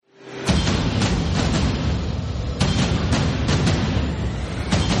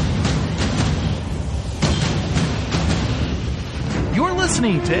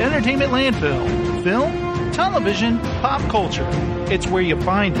listening to Entertainment Landfill. Film, television, pop culture. It's where you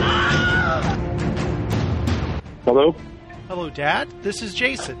find it. Hello? Hello, Dad. This is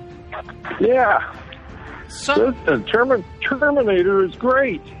Jason. Yeah. So, Terminator is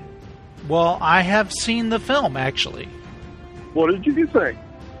great. well, I have seen the film, actually. What did you think?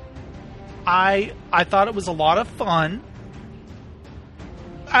 I thought it was a lot of fun.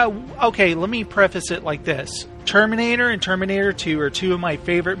 Okay, let me preface it like this. Terminator and Terminator 2 are two of my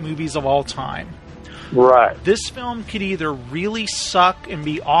favorite movies of all time. Right. This film could either really suck and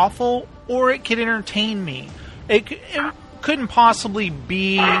be awful, or it could entertain me. It couldn't possibly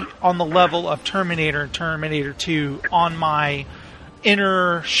be on the level of Terminator and Terminator 2 on my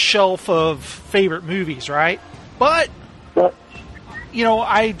inner shelf of favorite movies, right? But, you know,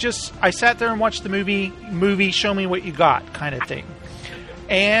 I sat there and watched the movie, show me what you got kind of thing.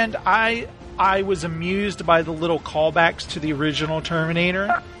 And I was amused by the little callbacks to the original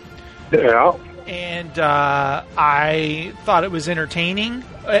Terminator. Yeah. And I thought it was entertaining.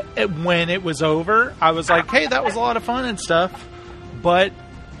 When it was over, I was like, hey, that was a lot of fun and stuff. But,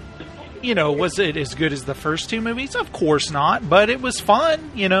 you know, was it as good as the first two movies? Of course not. But it was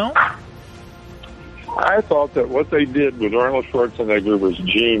fun, you know? I thought that what they did with Arnold Schwarzenegger was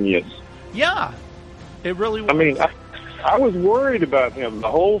genius. Yeah. It really was. I mean, I was worried about him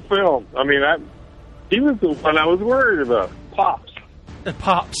the whole film. I mean, he was the one I was worried about. Pops.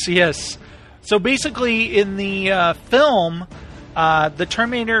 Pops, yes. So basically, in the film, the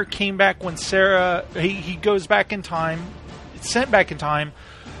Terminator came back when Sarah... He goes back in time, sent back in time,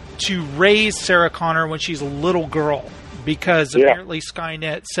 to raise Sarah Connor when she's a little girl. Because apparently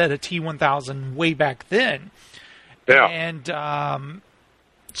Skynet set a T-1000 way back then. Yeah. And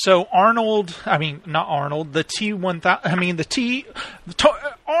so Arnold... I mean, not Arnold. The T-1000... I mean,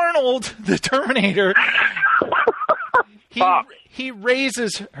 Arnold, the Terminator... He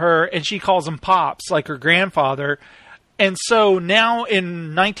raises her, and she calls him Pops, like her grandfather. And so now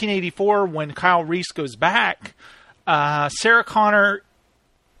in 1984, when Kyle Reese goes back, Sarah Connor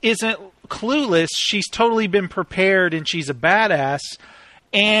isn't clueless. She's totally been prepared, and she's a badass.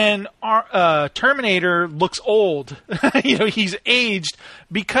 And our Terminator looks old. You know, he's aged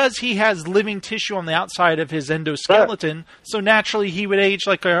because he has living tissue on the outside of his endoskeleton. So naturally, he would age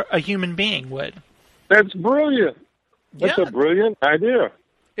like a human being would. That's brilliant. That's a brilliant idea.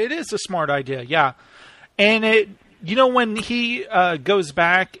 It is a smart idea, yeah. And it, you know, when he goes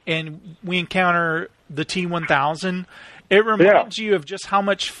back and we encounter the T-1000, it reminds you of just how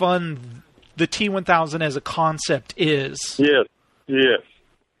much fun the T-1000 as a concept is. Yes, yes.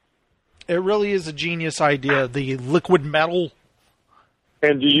 It really is a genius idea, the liquid metal.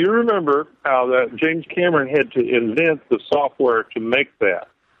 And do you remember how that James Cameron had to invent the software to make that?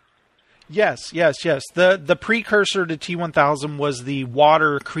 Yes. The precursor to T-1000 was the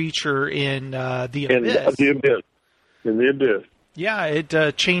water creature in the Abyss. In the Abyss. Yeah,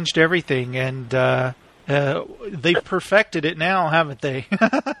 it changed everything, and they've perfected it now, haven't they?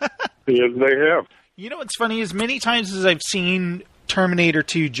 Yes, they have. You know what's funny is many times as I've seen Terminator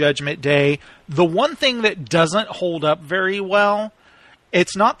 2 Judgment Day, the one thing that doesn't hold up very well,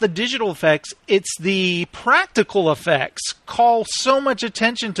 it's not the digital effects, it's the practical effects. Call so much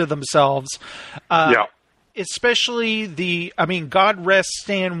attention to themselves. Especially God rest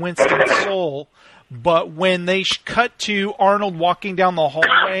Stan Winston's soul, but when they cut to Arnold walking down the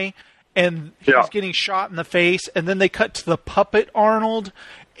hallway and he's getting shot in the face, and then they cut to the puppet Arnold,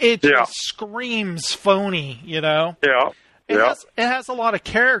 it just screams phony, you know? Yeah. It has a lot of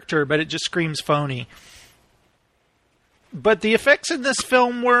character, but it just screams phony. But the effects in this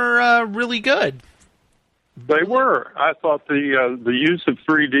film were really good. They were. I thought the use of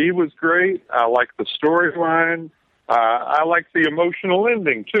 3D was great. I liked the storyline. I liked the emotional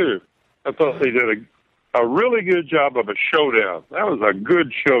ending, too. I thought they did a really good job of a showdown. That was a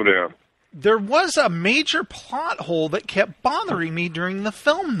good showdown. There was a major plot hole that kept bothering me during the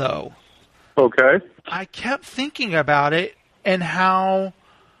film, though. Okay. I kept thinking about it and how...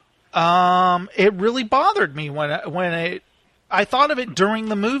 it really bothered me when I thought of it during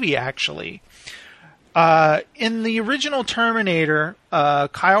the movie, actually. In the original Terminator,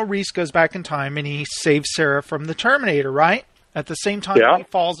 Kyle Reese goes back in time and he saves Sarah from the Terminator, right? At the same time, he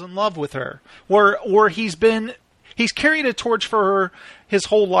falls in love with her. Or he's carried a torch for her his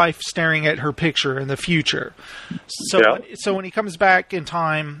whole life, staring at her picture in the future. So when he comes back in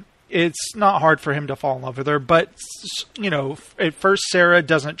time, it's not hard for him to fall in love with her. But, you know, at first Sarah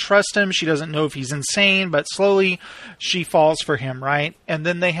doesn't trust him. She doesn't know if he's insane, but slowly she falls for him, right? And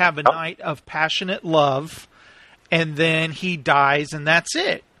then they have a night of passionate love, and then he dies, and that's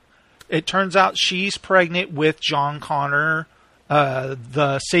it. It turns out she's pregnant with John Connor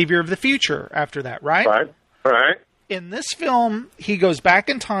the savior of the future after that, right? Right. Right. In this film, he goes back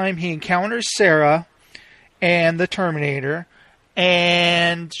in time. He encounters Sarah and the Terminator,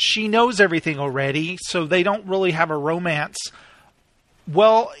 and she knows everything already, so they don't really have a romance.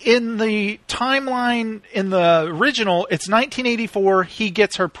 Well, in the timeline, in the original, it's 1984, he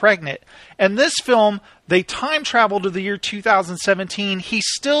gets her pregnant. And this film, they time travel to the year 2017, he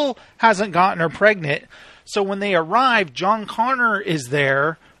still hasn't gotten her pregnant. So when they arrive, John Connor is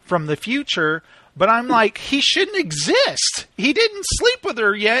there from the future, but I'm like, he shouldn't exist. He didn't sleep with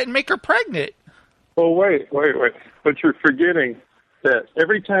her yet and make her pregnant. Well, wait. But you're forgetting that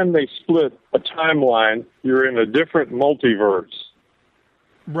every time they split a timeline, you're in a different multiverse.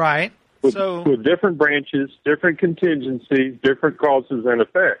 Right. With different branches, different contingencies, different causes and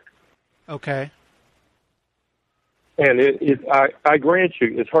effects. Okay. And I grant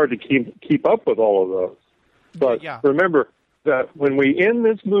you, it's hard to keep up with all of those. But remember that when we end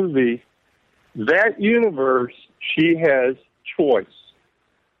this movie, that universe, she has choice.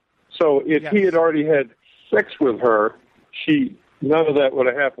 So if he had already had sex with her, none of that would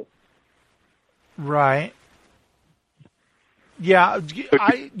have happened. Right. Yeah,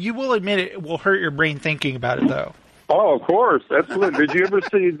 you will admit it will hurt your brain thinking about it, though. Oh, of course. Absolutely. Did you ever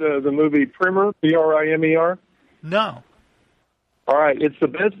see the movie Primer, Primer? No. All right. It's the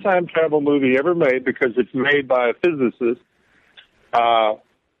best time travel movie ever made because it's made by a physicist.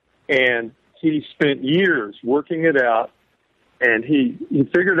 And he spent years working it out, and he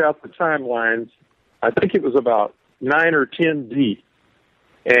figured out the timelines. I think it was about 9 or 10 deep.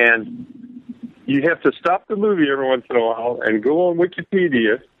 And you have to stop the movie every once in a while and go on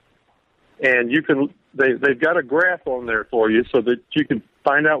Wikipedia, and they've got a graph on there for you so that you can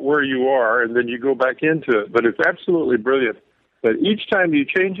find out where you are, and then you go back into it. But it's absolutely brilliant. But each time you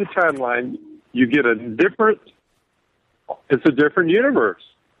change a timeline, you get it's a different universe,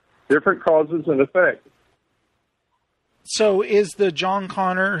 different causes and effects. So is the John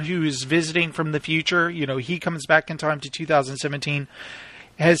Connor who's visiting from the future, he comes back in time to 2017,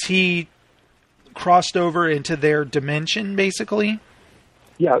 has he crossed over into their dimension, basically?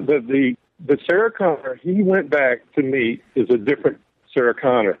 Yeah, the Sarah Connor he went back to meet is a different Sarah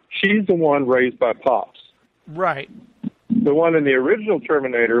Connor. She's the one raised by Pops. Right. The one in the original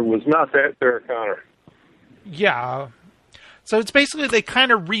Terminator was not that Sarah Connor. Yeah. So it's basically they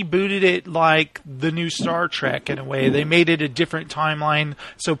kind of rebooted it like the new Star Trek in a way. They made it a different timeline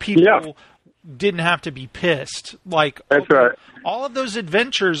so people didn't have to be pissed. Like That's right. All of those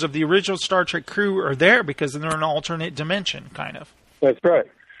adventures of the original Star Trek crew are there because they're an alternate dimension, kind of. That's right.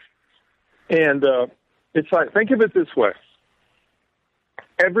 And it's like, think of it this way.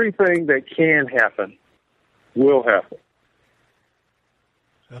 Everything that can happen will happen.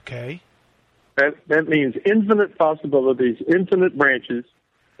 Okay. That means infinite possibilities, infinite branches,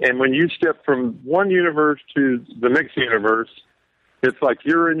 and when you step from one universe to the next universe, it's like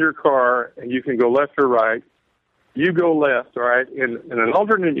you're in your car and you can go left or right. You go left, all right? In an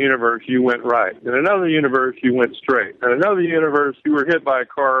alternate universe, you went right. In another universe, you went straight. In another universe, you were hit by a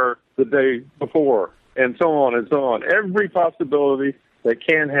car the day before, and so on and so on. Every possibility that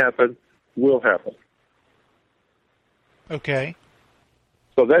can happen will happen. Okay.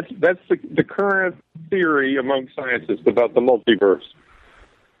 So that's the current theory among scientists about the multiverse.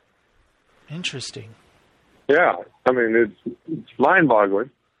 Interesting. Yeah, I mean, it's mind-boggling.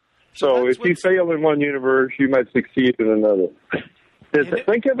 So if you fail in one universe, you might succeed in another.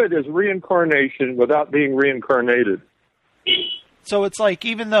 Think of it as reincarnation without being reincarnated. So it's like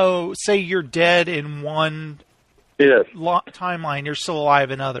even though, say, you're dead in one timeline, you're still alive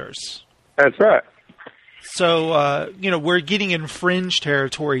in others. That's right. So, we're getting in fringe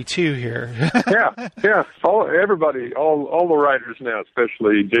territory, too, here. Yeah. All the writers now,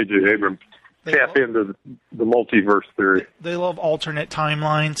 especially J.J. Abrams, tap into the multiverse theory. They love alternate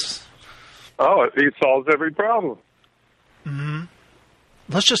timelines. Oh, it solves every problem. Mm-hmm.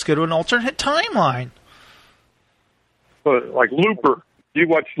 Let's just go to an alternate timeline. But like Looper. You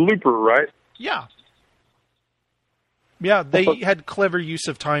watched Looper, right? Yeah. Yeah, they had clever use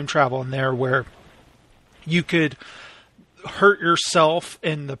of time travel in there where you could hurt yourself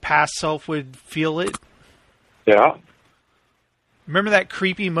and the past self would feel it. Yeah. Remember that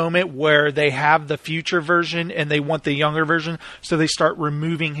creepy moment where they have the future version and they want the younger version, so they start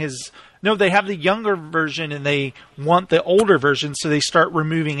removing his... No, they have the younger version and they want the older version, so they start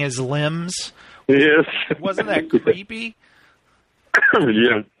removing his limbs. Yes. Wasn't that creepy?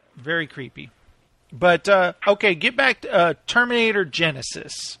 Yeah. Very creepy. But, okay, get back to Terminator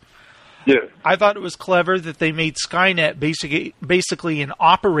Genisys. Yeah. I thought it was clever that they made Skynet basically an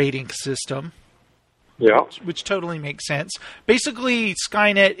operating system Yeah. Which totally makes sense. Basically,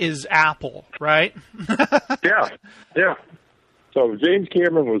 Skynet is Apple, right? Yeah. Yeah. So James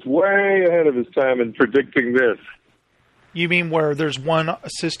Cameron was way ahead of his time in predicting this. You mean where there's one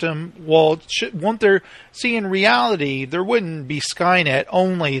system? Well, won't there? See, in reality, there wouldn't be Skynet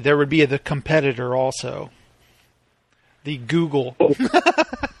only. There would be the competitor also. The Google.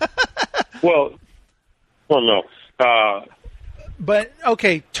 Well, no. But,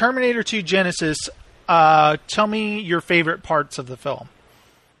 okay, Terminator 2 Genesis, tell me your favorite parts of the film.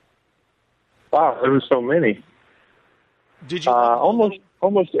 Wow, there were so many. Did you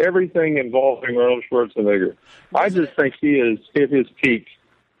almost everything involving Arnold Schwarzenegger. I just think he has hit his peak.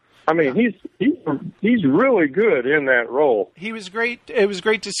 I mean, he's really good in that role. He was great. It was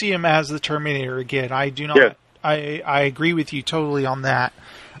great to see him as the Terminator again. I do not. Yes. I agree with you totally on that.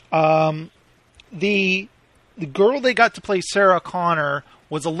 The girl they got to play Sarah Connor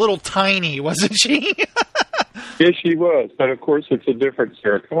was a little tiny, wasn't she? Yes, she was. But of course, it's a different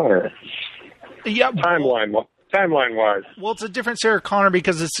Sarah Connor. Yeah. Timeline-wise. Well, it's a different Sarah Connor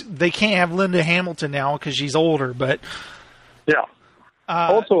because they can't have Linda Hamilton now because she's older. But yeah.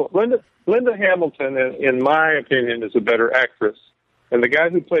 Also, Linda Hamilton, in my opinion, is a better actress. And the guy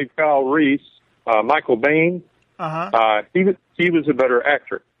who played Kyle Reese, Michael Biehn, he was a better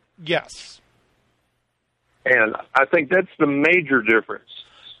actor. Yes. And I think that's the major difference.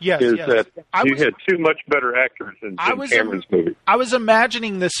 Yes, that you had two much better actors in Cameron's movie. I was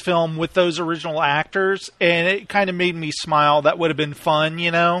imagining this film with those original actors, and it kind of made me smile. That would have been fun, you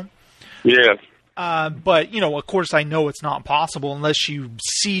know? Yes. But, you know, of course I know it's not possible unless you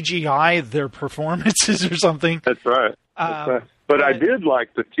CGI their performances or something. That's right. But I did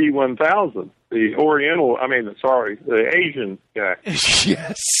like the T-1000, the Asian guy.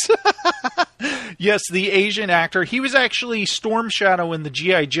 Yes. Yes, the Asian actor. He was actually Storm Shadow in the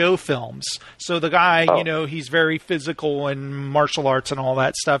G.I. Joe films. So the guy, you know, he's very physical and martial arts and all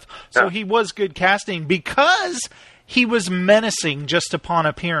that stuff. So he was good casting because he was menacing just upon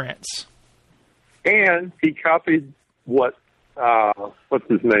appearance. And he copied what's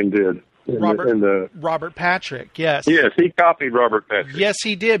his name did. Robert Patrick, yes. Yes, he copied Robert Patrick. Yes,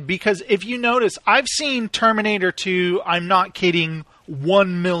 he did, because if you notice, I've seen Terminator 2, I'm not kidding,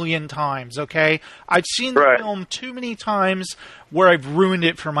 1 million times, okay? I've seen the film too many times where I've ruined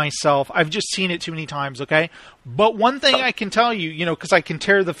it for myself. I've just seen it too many times, okay? But one thing I can tell you, you know, because I can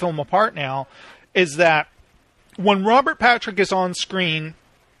tear the film apart now, is that when Robert Patrick is on screen,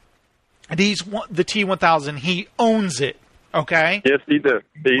 and he's the T-1000, he owns it. Okay? Yes, he does.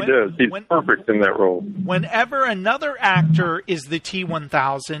 He does. He's perfect in that role. Whenever another actor is the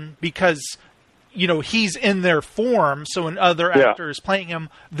T-1000, because, you know, he's in their form, so another actor is playing him,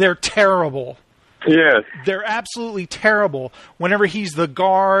 they're terrible. Yes. They're absolutely terrible. Whenever he's the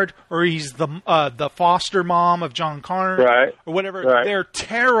guard or he's the foster mom of John Connor or whatever, they're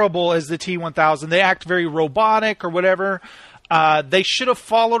terrible as the T-1000. They act very robotic or whatever. They should have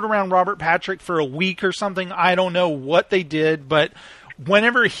followed around Robert Patrick for a week or something. I don't know what they did, but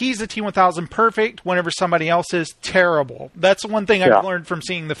whenever he's a T-1000, perfect. Whenever somebody else is, terrible. That's one thing I've learned from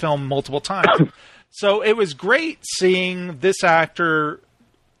seeing the film multiple times. So it was great seeing this actor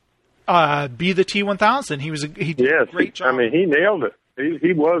be the T-1000. He did a great job. I mean, he nailed it.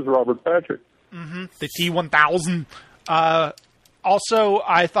 He was Robert Patrick. Mm-hmm. The T-1000. Also,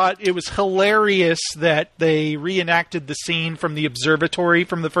 I thought it was hilarious that they reenacted the scene from the observatory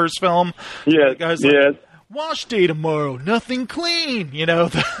from the first film. Yes, like, wash day tomorrow, nothing clean, you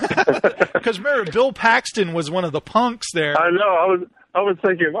know. Because remember, Bill Paxton was one of the punks there. I know. I was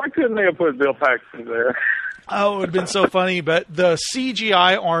thinking, why couldn't they have put Bill Paxton there? Oh, it would have been so funny. But the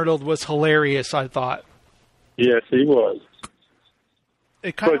CGI Arnold was hilarious, I thought. Yes, he was.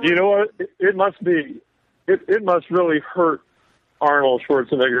 But you know what? It must be. It must really hurt Arnold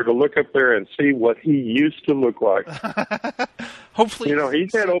Schwarzenegger to look up there and see what he used to look like. Hopefully, you know,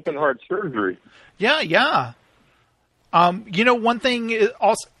 he's had open heart surgery. Yeah. You know, one thing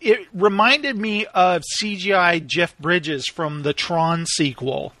it reminded me of CGI Jeff Bridges from the Tron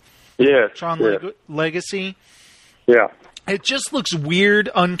sequel. Yes. Tron Legacy. Yeah. It just looks weird,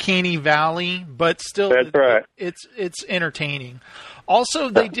 uncanny valley, but still, that's right. It's entertaining. Also,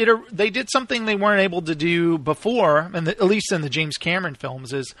 they did something they weren't able to do before, and at least in the James Cameron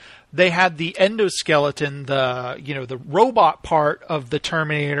films, is they had the endoskeleton, the robot part of the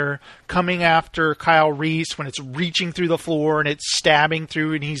Terminator coming after Kyle Reese when it's reaching through the floor and it's stabbing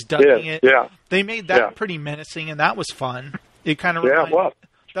through and he's ducking it. Yeah. They made that pretty menacing, and that was fun. It kind of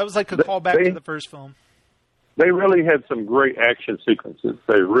that was like a callback to the first film. They really had some great action sequences.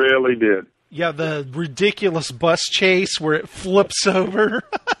 They really did. Yeah, the ridiculous bus chase where it flips over.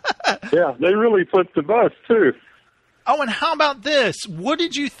 Yeah, they really flipped the bus, too. Oh, and how about this? What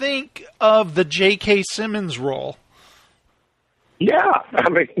did you think of the J.K. Simmons role? Yeah, I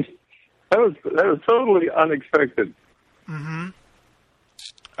mean, that was totally unexpected. Mm-hmm.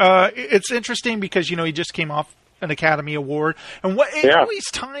 It's interesting because, he just came off an Academy Award. And it always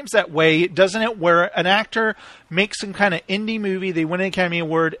times that way, doesn't it, where an actor makes some kind of indie movie, they win an Academy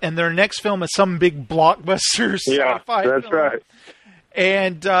Award, and their next film is some big blockbuster sci-fi that's film. right.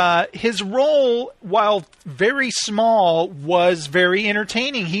 And his role, while very small, was very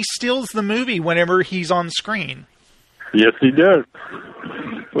entertaining. He steals the movie whenever he's on screen. Yes, he does.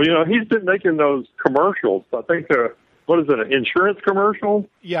 Well, he's been making those commercials. I think what is it, an insurance commercial?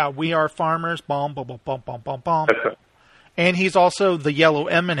 Yeah, We Are Farmers, bum, bum, bum, bum, bum, bum, bum. And he's also the yellow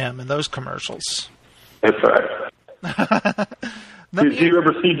M&M in those commercials. That's right. Did you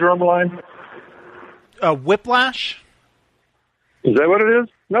ever see Drumline? Whiplash? Is that what it is?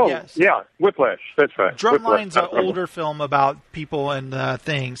 No. Yes. Yeah, Whiplash. That's right. Drumline's an older film about people and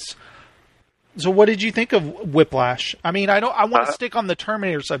things. So what did you think of Whiplash? I mean, I want to stick on the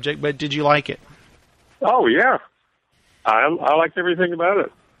Terminator subject, but did you like it? Oh, yeah. I liked everything about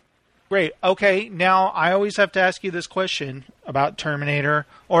it. Great. Okay, now I always have to ask you this question about Terminator,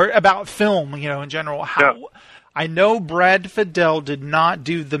 or about film, in general. I know Brad Fiedel did not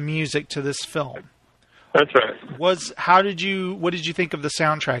do the music to this film. That's right. What did you think of the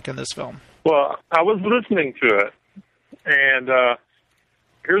soundtrack in this film? Well, I was listening to it, and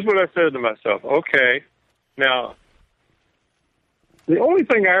here's what I said to myself. Okay, now, the only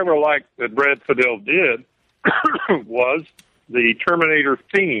thing I ever liked that Brad Fiedel did was the Terminator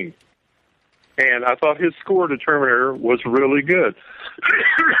theme. And I thought his score to Terminator was really good.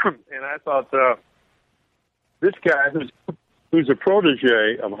 And I thought this guy, who's a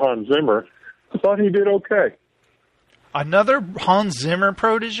protege of Hans Zimmer, I thought he did okay. Another Hans Zimmer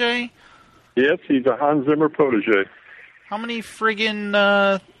protege? Yes, he's a Hans Zimmer protege. How many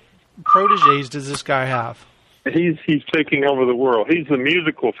friggin' proteges does this guy have? He's taking over the world. He's the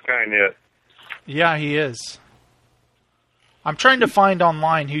musical Skynet. Yeah, he is. I'm trying to find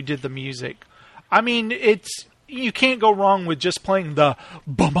online who did the music. I mean, you can't go wrong with just playing the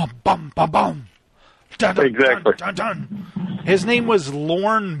bum bum bum bum bum. Dun, dun, exactly. Dun, dun, dun. His name was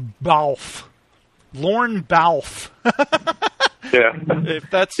Lorne Balfe. Lorne Balfe. Yeah. If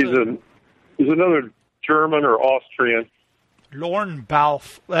that's he's another German or Austrian. Lorne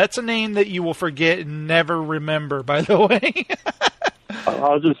Balfe. That's a name that you will forget and never remember, by the way.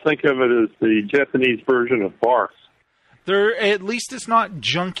 I'll just think of it as the Japanese version of Barf. At least it's not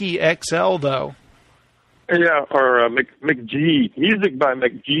Junkie XL, though. Yeah, or McGee. Music by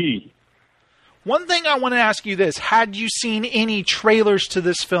McGee. One thing I want to ask you this. Had you seen any trailers to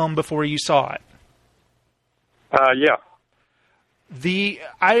this film before you saw it? Yeah.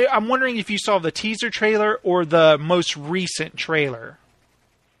 I'm wondering if you saw the teaser trailer or the most recent trailer.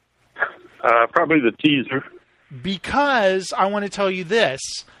 Probably the teaser. Because I want to tell you this.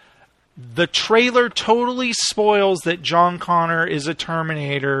 The trailer totally spoils that John Connor is a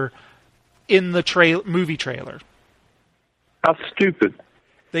Terminator in the movie trailer. How stupid.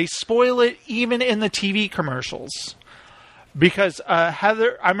 They spoil it even in the TV commercials. Because I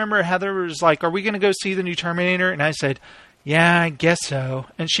remember Heather was like, "Are we going to go see the new Terminator?" And I said, "Yeah, I guess so."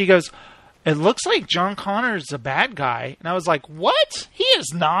 And she goes, "It looks like John Connor is a bad guy." And I was like, "What? He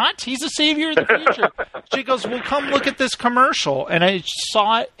is not. He's a savior of the future." She goes, "Well, come look at this commercial." And I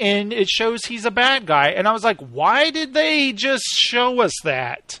saw it, and it shows he's a bad guy. And I was like, why did they just show us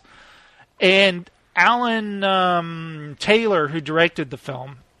that? And Alan Taylor, who directed the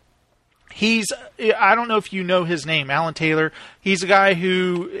film, I don't know if you know his name, Alan Taylor. He's a guy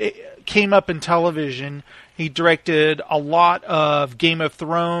who came up in television. He directed a lot of Game of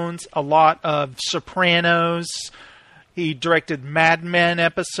Thrones, a lot of Sopranos. He directed Mad Men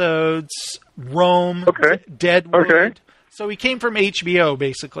episodes, Rome, Deadwood. Okay. So he came from HBO,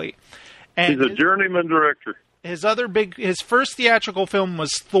 basically. And he's a journeyman director. His first theatrical film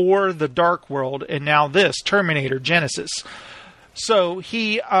was Thor: The Dark World, and now this, Terminator Genesis. So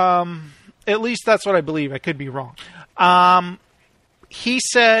he, at least that's what I believe. I could be wrong. He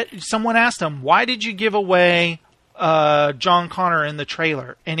said, someone asked him, "Why did you give away John Connor in the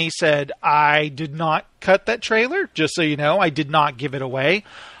trailer?" And he said, "I did not cut that trailer, just so you know. I did not give it away.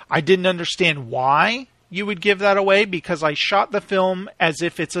 I didn't understand why you would give that away because I shot the film as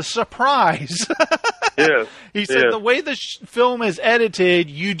if it's a surprise." Yes. He said, "The way the film is edited,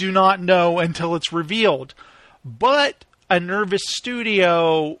 you do not know until it's revealed. But a nervous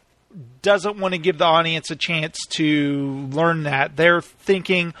studio doesn't want to give the audience a chance to learn that. They're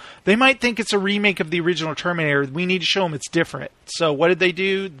thinking, they might think it's a remake of the original Terminator. We need to show them it's different. So what did they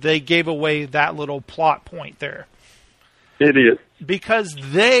do? They gave away that little plot point there. Idiot. Because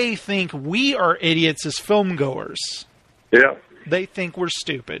they think we are idiots as film goers. Yeah. They think we're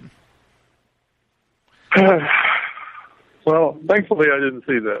stupid. Well, thankfully I didn't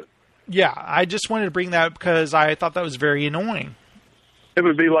see that. Yeah, I just wanted to bring that up because I thought that was very annoying. It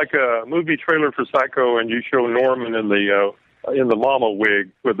would be like a movie trailer for Psycho, and you show Norman in the mama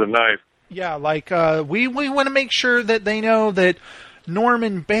wig with the knife. Yeah, like we want to make sure that they know that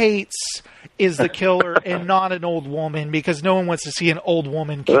Norman Bates is the killer and not an old woman, because no one wants to see an old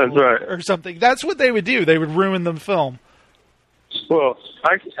woman killed. That's right. Or something. That's what they would do. They would ruin the film. Well,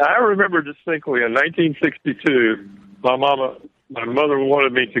 I remember distinctly in 1962, my mother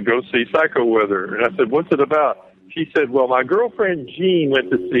wanted me to go see Psycho with her, and I said, "What's it about?" She said, "Well, my girlfriend Jean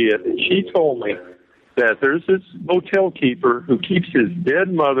went to see it, and she told me that there's this motel keeper who keeps his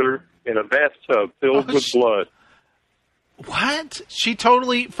dead mother in a bathtub filled with blood." What? She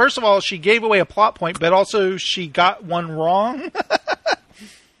totally... First of all, she gave away a plot point, but also she got one wrong?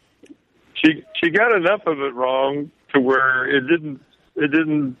 She got enough of it wrong to where it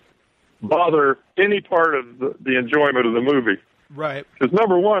didn't bother any part of the enjoyment of the movie. Right. Because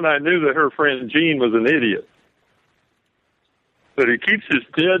number one, I knew that her friend Jean was an idiot. That he keeps his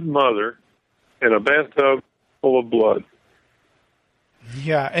dead mother in a bathtub full of blood.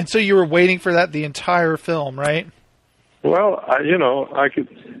 Yeah, and so you were waiting for that the entire film, right? Well,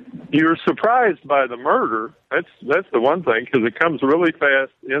 you're surprised by the murder. That's the one thing, because it comes really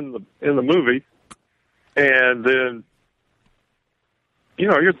fast in the movie, and then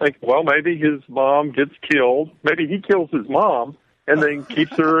you're thinking, well, maybe his mom gets killed. Maybe he kills his mom and then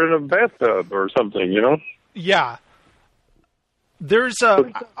keeps her in a bathtub or something. Yeah. There's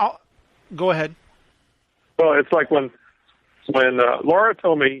go ahead. Well, it's like when Laura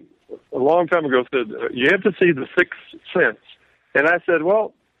told me a long time ago, said, you have to see The Sixth Sense. And I said,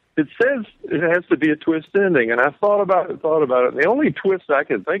 well, it says it has to be a twist ending. And I thought about it. And the only twist I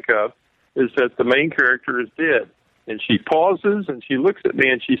can think of is that the main character is dead. And she pauses and she looks at me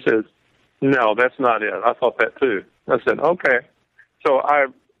and she says, no, that's not it. I thought that too. I said, okay. So I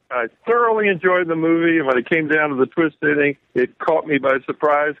thoroughly enjoyed the movie, and when it came down to the twist ending, it caught me by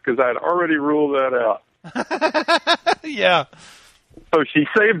surprise because I'd already ruled that out. Yeah. So she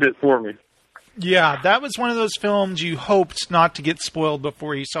saved it for me. Yeah, that was one of those films you hoped not to get spoiled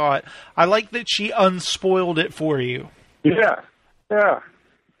before you saw it. I like that she unspoiled it for you. Yeah.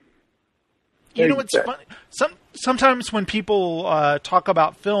 You know what's funny? Sometimes when people talk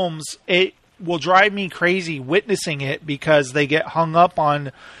about films, it will drive me crazy witnessing it because they get hung up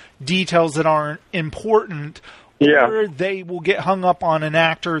on details that aren't important. Yeah. Or they will get hung up on an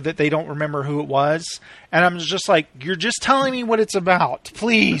actor that they don't remember who it was. And I'm just like, you're just telling me what it's about,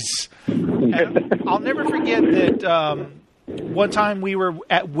 please. And I'll never forget that one time we were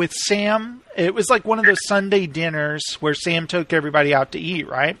with Sam. It was like one of those Sunday dinners where Sam took everybody out to eat,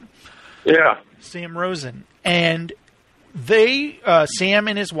 right? Yeah. Sam Rosen. And they, Sam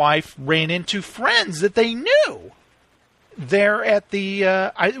and his wife, ran into friends that they knew. There at the,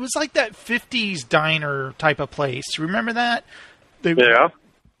 it was like that 50s diner type of place. Remember that? Yeah.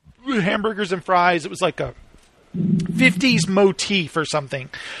 Hamburgers and fries. It was like a 50s motif or something.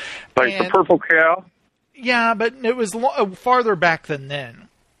 Like the Purple Cow? Yeah, but it was farther back than then.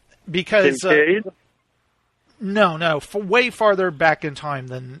 Because... Kincaid? No, way farther back in time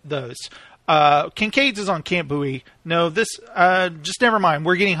than those. Kincaid's is on Camp Bowie. No, this, just never mind.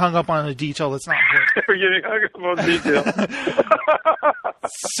 We're getting hung up on a detail that's not important. We're getting hung up on detail.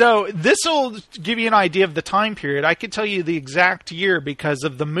 So this will give you an idea of the time period. I could tell you the exact year because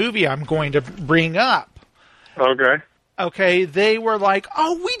of the movie I'm going to bring up. Okay, they were like,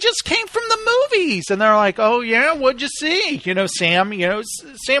 oh, we just came from the movies. And they're like, oh, yeah, what'd you see? Sam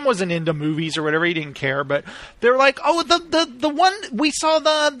wasn't into movies or whatever. He didn't care. But they're like, oh, the one, we saw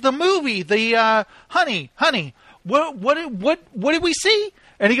the movie, the Honey, what did we see?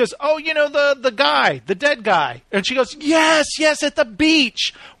 And he goes, oh, the guy, the dead guy. And she goes, yes, at the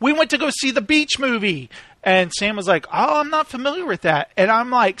beach. We went to go see the beach movie. And Sam was like, oh, I'm not familiar with that. And I'm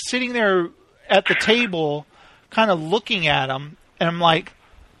like sitting there at the table kind of looking at him, and I'm like,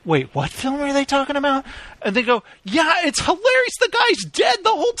 wait, what film are they talking about? And they go, yeah, it's hilarious. The guy's dead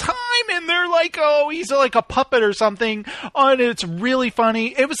the whole time. And they're like, oh, he's like a puppet or something. Oh, and it's really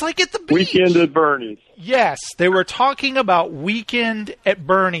funny. It was like at the beach. Weekend at Bernie's. Yes, they were talking about Weekend at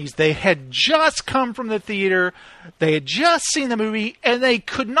Bernie's. They had just come from the theater. They had just seen the movie, and they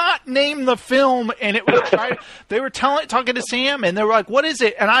could not name the film. And it was they were talking to Sam, and they were like, what is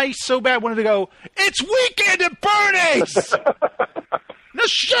it? And I so bad wanted to go, it's Weekend at Bernie's! Now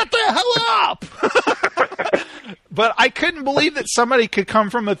shut the hell up! But I couldn't believe that somebody could come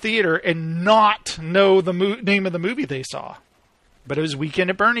from a theater and not know the name of the movie they saw. But it was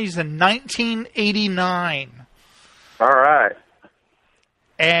Weekend at Bernie's in 1989. All right.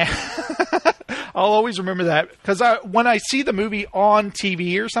 And I'll always remember that because when I see the movie on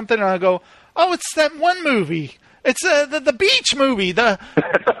TV or something, I go, oh, it's that one movie. It's the beach movie, the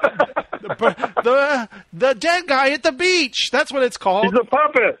dead guy at the beach. That's what it's called. He's a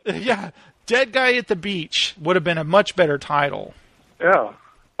puppet. Yeah, Dead Guy at the Beach would have been a much better title. Yeah,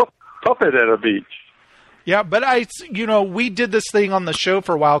 puppet at a beach. Yeah, but we did this thing on the show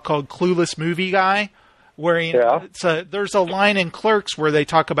for a while called Clueless Movie Guy, where there's a line in Clerks where they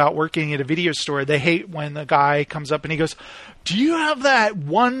talk about working at a video store. They hate when the guy comes up and he goes, do you have that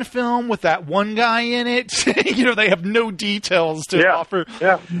one film with that one guy in it? They have no details to offer.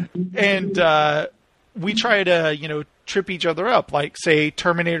 Yeah. And we try to, trip each other up, like, say,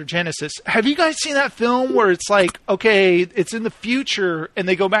 Terminator Genesis. Have you guys seen that film where it's like, okay, it's in the future and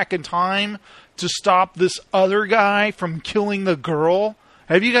they go back in time to stop this other guy from killing the girl?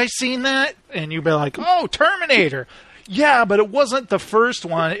 Have you guys seen that? And you'd be like, oh, Terminator. Yeah, but it wasn't the first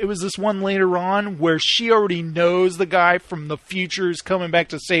one. It was this one later on where she already knows the guy from the future is coming back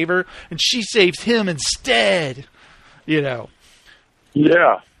to save her, and she saves him instead. Yeah.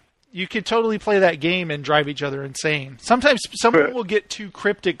 You could totally play that game and drive each other insane. Sometimes someone will get too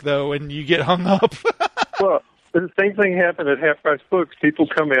cryptic, though, and you get hung up. Well, the same thing happened at Half Price Books. People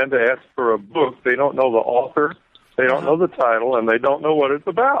come in to ask for a book. They don't know the author. They don't know the title, and they don't know what it's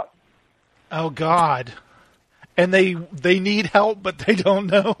about. Oh, God. And they need help, but they don't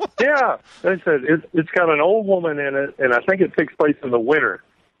know. Yeah. They said, it's got an old woman in it, and I think it takes place in the winter.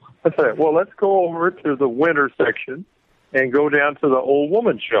 I said, well, let's go over to the winter section and go down to the old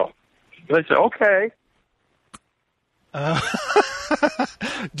woman shelf. And they said, okay.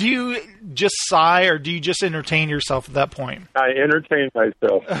 Do you just sigh, or do you just entertain yourself at that point? I entertain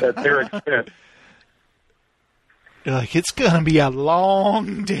myself at their expense. You're like, it's going to be a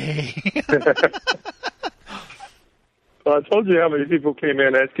long day. Well, I told you how many people came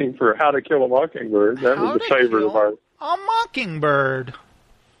in asking for How to Kill a Mockingbird. That was a favorite of ours. A Mockingbird.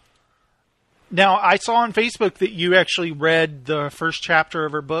 Now, I saw on Facebook that you actually read the first chapter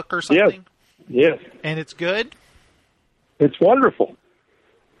of her book or something. Yes. And it's good? It's wonderful.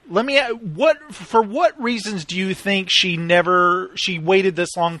 Let me. For what reasons do you think she waited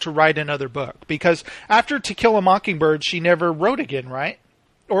this long to write another book? Because after To Kill a Mockingbird, she never wrote again, right?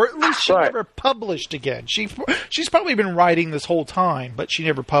 Or at least she never published again. She's probably been writing this whole time, but she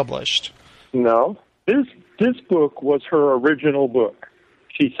never published. No, this book was her original book.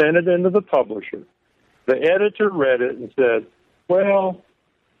 She sent it into the publisher. The editor read it and said, "Well,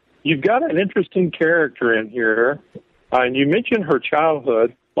 you've got an interesting character in here, and you mentioned her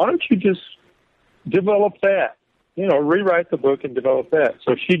childhood. Why don't you just develop that? Rewrite the book and develop that."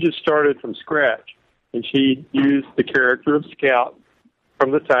 So she just started from scratch, and she used the character of Scout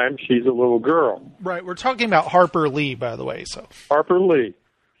from the time she's a little girl. Right. We're talking about Harper Lee, by the way. So Harper Lee.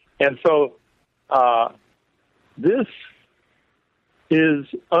 And so this is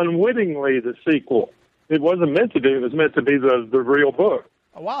unwittingly the sequel. It wasn't meant to be. It was meant to be the real book.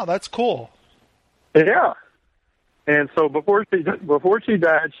 Oh, wow, that's cool. Yeah. And so before she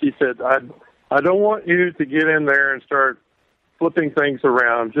died, she said, I don't want you to get in there and start flipping things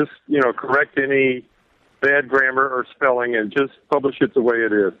around. Just, correct any bad grammar or spelling and just publish it the way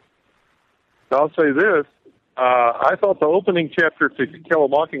it is. I'll say this. I thought the opening chapter to Kill a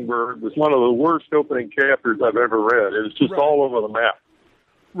Mockingbird was one of the worst opening chapters I've ever read. It was just all over the map.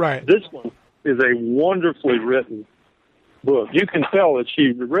 Right. This one is a wonderfully written book. You can tell that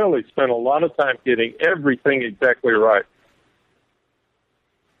she really spent a lot of time getting everything exactly right.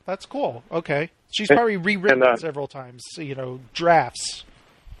 That's cool. Okay. She's probably rewritten it several times, drafts.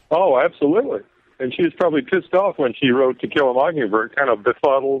 Oh, absolutely. And she was probably pissed off when she wrote To Kill a Mockingbird, kind of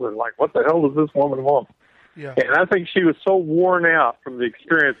befuddled and like, what the hell does this woman want? Yeah. And I think she was so worn out from the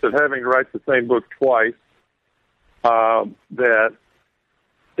experience of having to write the same book twice that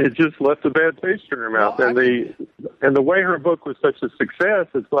it just left a bad taste in her mouth. Well, the way her book was such a success,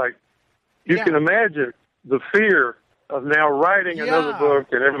 it's like you can imagine the fear of now writing another book,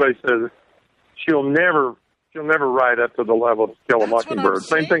 and everybody says she'll never write up to the level of To Kill a Mockingbird.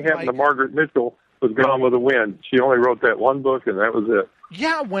 Same thing happened to Margaret Mitchell with Gone with the Wind. She only wrote that one book, and that was it.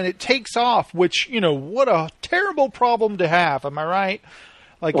 Yeah, when it takes off, which, what a terrible problem to have. Am I right?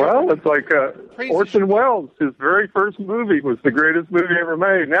 It's like Orson Welles. His very first movie was the greatest movie ever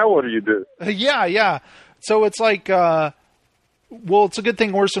made. Now what do you do? Yeah. So it's like, it's a good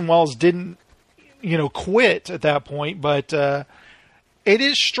thing Orson Welles didn't, quit at that point. But it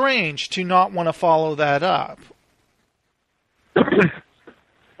is strange to not want to follow that up.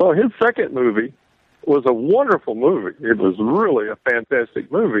 Well, his second movie was a wonderful movie. It was really a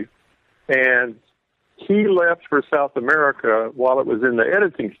fantastic movie. And he left for South America while it was in the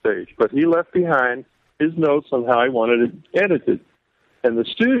editing stage, but he left behind his notes on how he wanted it edited. And the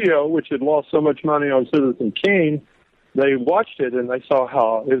studio, which had lost so much money on Citizen Kane, they watched it and they saw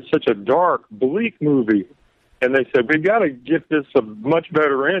how it was such a dark, bleak movie. And they said, we've got to get this a much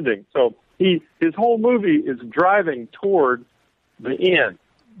better ending. So his whole movie is driving toward the end.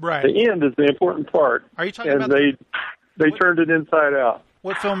 Right. The end is the important part. Are you talking about? And they turned it inside out.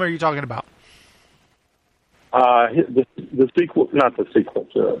 What film are you talking about? The sequel, not the sequel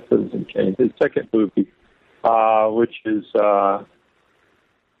to Citizen Kane, his second movie, which is, oh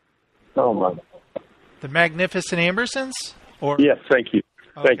my. The Magnificent Ambersons? Yes, thank you.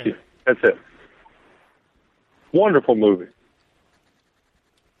 Okay. Thank you. That's it. Wonderful movie.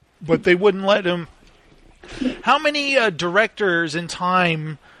 But they wouldn't let him. How many directors in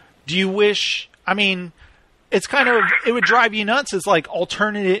time do you wish? I mean, it's it would drive you nuts. It's like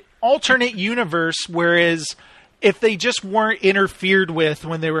alternate universe. Whereas if they just weren't interfered with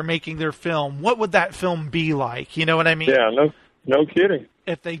when they were making their film, what would that film be like? You know what I mean? Yeah, no kidding.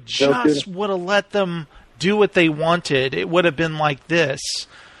 If they just would have let them do what they wanted, it would have been like this.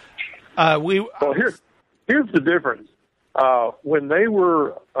 Here's the difference. When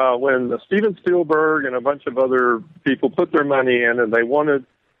Steven Spielberg and a bunch of other people put their money in and they wanted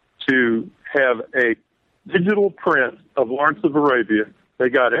to have a digital print of Lawrence of Arabia, they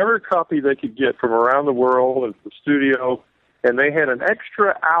got every copy they could get from around the world at the studio, and they had an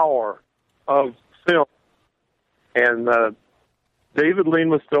extra hour of film. And David Lean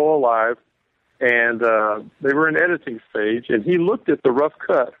was still alive, and they were in editing stage, and he looked at the rough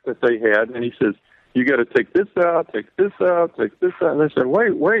cut that they had, and he says, you got to take this out, take this out, take this out. And they said,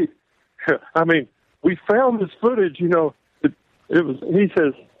 wait. I mean, we found this footage, it was, he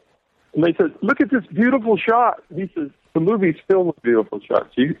says, and they said, look at this beautiful shot. He says, the movie's filled with beautiful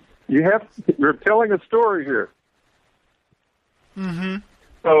shots. You're telling a story here. Mm-hmm.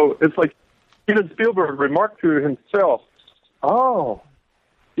 So it's like Steven Spielberg remarked to himself, oh,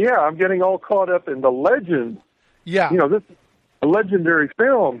 yeah, I'm getting all caught up in the legend. Yeah. This is a legendary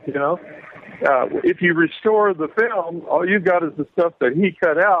film, if you restore the film, all you got is the stuff that he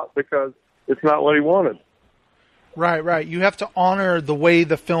cut out because it's not what he wanted. Right. You have to honor the way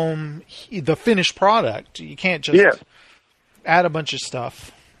the finished product. You can't just add a bunch of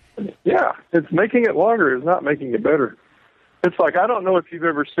stuff. Yeah, it's making it longer. It's not making it better. It's like, I don't know if you've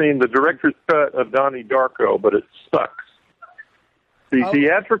ever seen the director's cut of Donnie Darko, but it sucks. The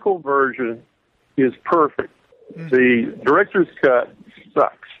theatrical version is perfect. Mm-hmm. The director's cut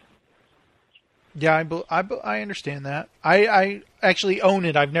sucks. Yeah, I understand that. I actually own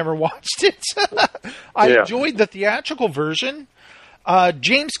it. I've never watched it. I enjoyed the theatrical version.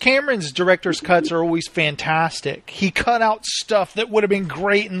 James Cameron's director's cuts are always fantastic. He cut out stuff that would have been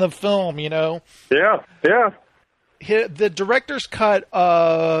great in the film, Yeah. The director's cut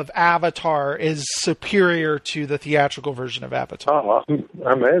of Avatar is superior to the theatrical version of Avatar. Oh,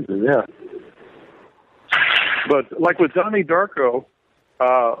 I imagine, yeah. But like with Donnie Darko,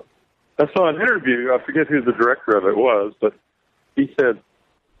 I saw an interview, I forget who the director of it was, but he said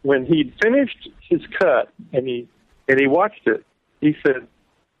when he'd finished his cut and he watched it, he said,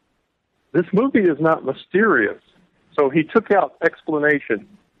 this movie is not mysterious. So he took out explanation.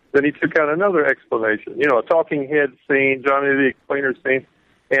 Then he took out another explanation, a talking head scene, Johnny the Explainer scene,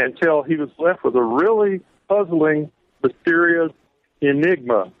 until he was left with a really puzzling, mysterious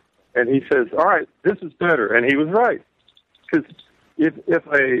enigma. And he says, all right, this is better. And he was right. Because if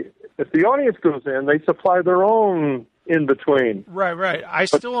the audience goes in, they supply their own in-between. Right.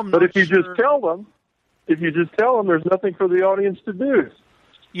 But if you just tell them, there's nothing for the audience to do.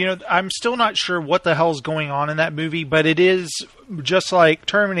 I'm still not sure what the hell's going on in that movie, but it is just like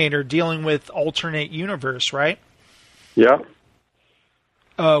Terminator dealing with alternate universe, right? Yeah.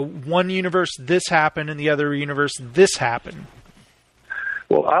 One universe, this happened, and the other universe, this happened.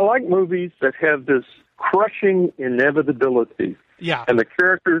 Well, I like movies that have this crushing inevitability. Yeah. And the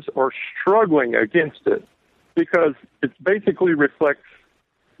characters are struggling against it. because it basically reflects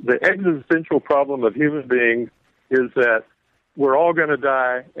the existential problem of human beings is that we're all going to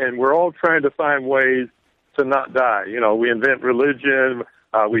die, and we're all trying to find ways to not die. You know, we invent religion,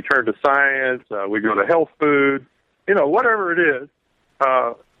 we turn to science, we go to health food, you know, whatever it is.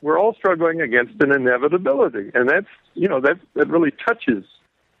 We're all struggling against an inevitability, and that's, you know, that really touches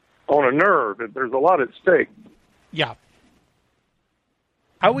on a nerve. There's a lot at stake. Yeah.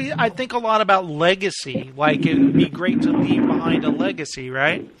 I think a lot about legacy. Like, it would be great to leave behind a legacy,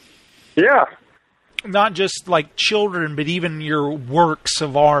 right? Yeah. Not just like children, but even your works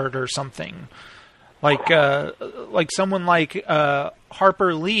of art or something. Like someone like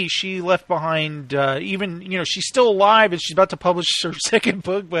Harper Lee, she left behind even, you know, she's still alive and she's about to publish her second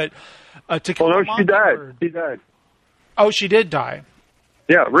book, but To Kill a Mockingbird. She died. Oh, she did die.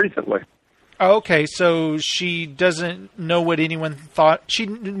 Yeah, recently. Okay, so she doesn't know what anyone thought. She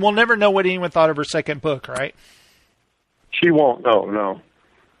will never know what anyone thought of her second book, right? She won't know, no.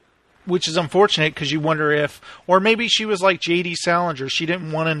 Which is unfortunate because you wonder if, or maybe she was like J.D. Salinger. She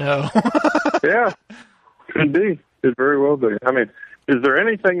didn't want to know. Yeah, could be. Could very well be. I mean, is there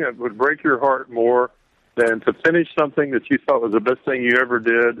anything that would break your heart more than to finish something that you thought was the best thing you ever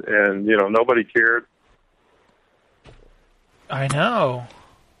did and, you know, nobody cared? I know.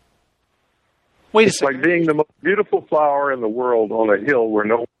 Wait a second. It's like being the most beautiful flower in the world on a hill where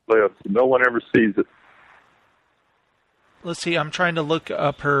no one lives. No one ever sees it. Let's see. I'm trying to look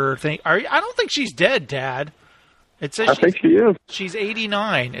up her thing. I don't think she's dead, Dad. It says I think she is. She's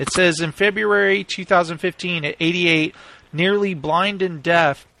 89. It says in February 2015 at 88, nearly blind and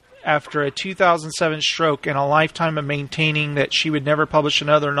deaf after a 2007 stroke and a lifetime of maintaining that she would never publish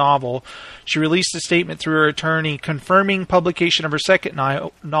another novel, she released a statement through her attorney confirming publication of her second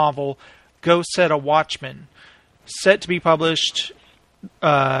novel, Go Set a Watchman, set to be published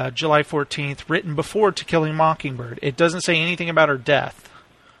July 14th, written before To Kill a Mockingbird. It doesn't say anything about her death.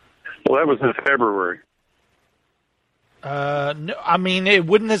 Well, that was in February. No, I mean,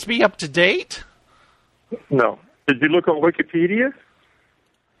 wouldn't this be up to date? No. Did you look on Wikipedia?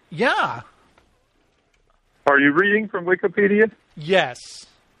 Yeah. Are you reading from Wikipedia? Yes.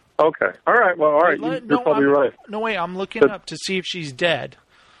 Okay. All right. Well, all right. You're probably right. No, wait. I'm looking up to see if she's dead.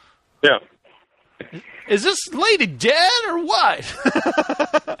 Yeah. Is this lady dead or what?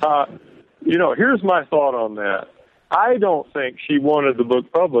 You know, here's my thought on that. I don't think she wanted the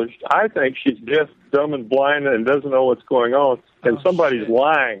book published. I think she's deaf, dumb, and blind and doesn't know what's going on, and somebody's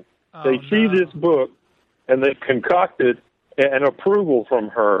lying. They see this book, and they concocted an approval from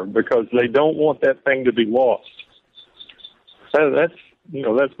her because they don't want that thing to be lost. That's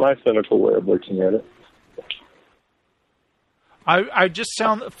my cynical way of looking at it. I just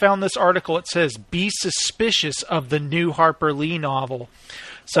found this article. It says, be suspicious of the new Harper Lee novel.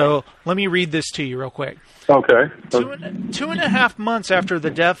 So let me read this to you real quick. Okay. 2.5 months after the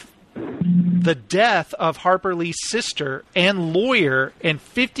death of Harper Lee's sister and lawyer, and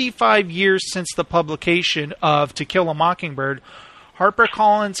 55 years since the publication of To Kill a Mockingbird,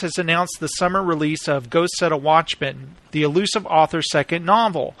 HarperCollins has announced the summer release of Go Set a Watchman, the elusive author's second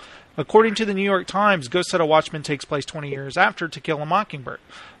novel. According to the New York Times, Go Set a Watchman takes place 20 years after To Kill a Mockingbird.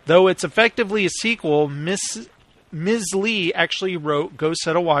 Though it's effectively a sequel, Ms. Lee actually wrote Go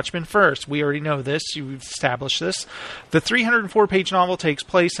Set a Watchman first. We already know this. You've established this. The 304-page novel takes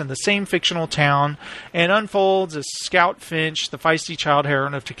place in the same fictional town and unfolds as Scout Finch, the feisty child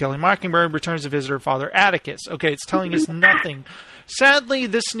heroine of To Kill a Mockingbird, returns to visit her father Atticus. Okay, it's telling us nothing. Sadly,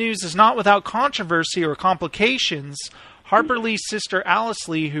 this news is not without controversy or complications. Harper Lee's sister Alice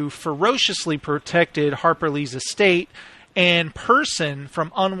Lee, who ferociously protected Harper Lee's estate and person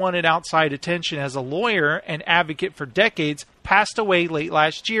from unwanted outside attention as a lawyer and advocate for decades, passed away late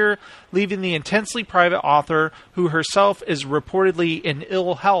last year, leaving the intensely private author, who herself is reportedly in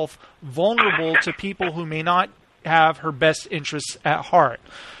ill health, vulnerable to people who may not have her best interests at heart.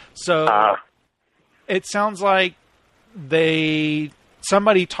 So it sounds like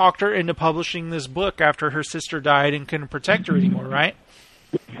somebody talked her into publishing this book after her sister died and couldn't protect her anymore, right?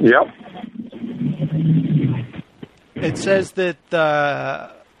 Yep. It says that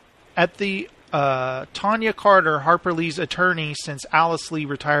Tanya Carter, Harper Lee's attorney since Alice Lee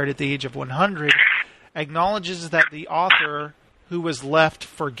retired at the age of 100, acknowledges that the author, who was left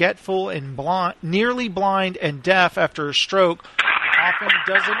forgetful and nearly blind and deaf after a stroke, often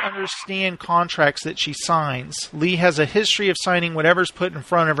doesn't understand contracts that she signs. Lee has a history of signing whatever's put in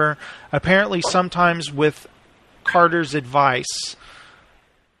front of her, apparently sometimes with Carter's advice.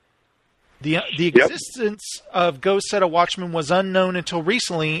 The existence of Go Set a Watchman was unknown until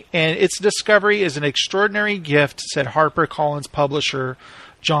recently, and its discovery is an extraordinary gift, said HarperCollins publisher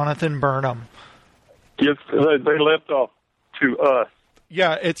Jonathan Burnham. gift they left off to us.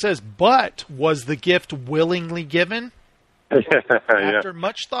 Yeah, it says, but was the gift willingly given? After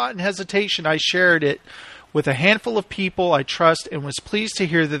much thought and hesitation, I shared it with a handful of people I trust and was pleased to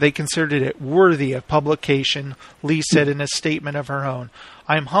hear that they considered it worthy of publication, Lee said in a statement of her own.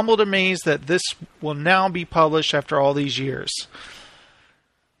 I am humbled and amazed that this will now be published after all these years.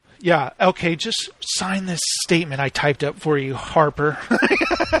 Yeah, okay, just sign this statement I typed up for you, Harper.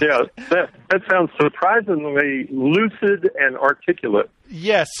 Yeah, that sounds surprisingly lucid and articulate.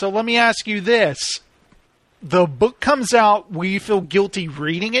 Yes, so let me ask you this. The book comes out, will you feel guilty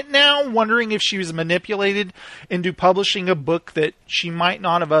reading it now, wondering if she was manipulated into publishing a book that she might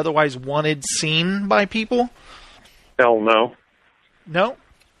not have otherwise wanted seen by people? Hell no. No?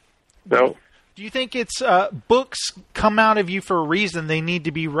 No. Do you think it's books come out of you for a reason, they need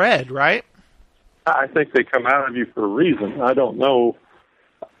to be read, right? I think they come out of you for a reason. I don't know.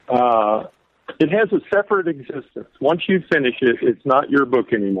 It has a separate existence. Once you finish it, it's not your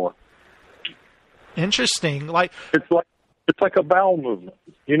book anymore. Interesting. It's like a bowel movement.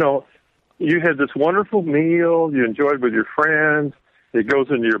 You know, you had this wonderful meal you enjoyed with your friends. It goes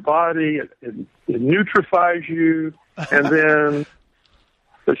into your body. It nutrifies you, and then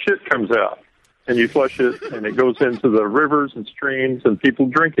the shit comes out, and you flush it, and it goes into the rivers and streams, and people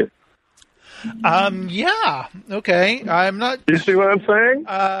drink it. Yeah. Okay. I'm not. You see what I'm saying?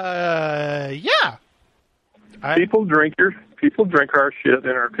 Yeah. People drink our shit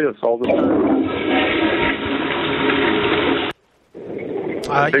and our piss all the time.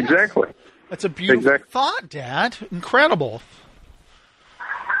 Exactly. That's a beautiful thought, Dad. Incredible.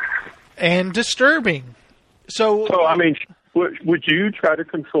 And disturbing. So I mean, would you try to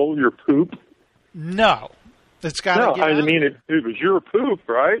control your poop? No. It's got to get I mean, it was your poop,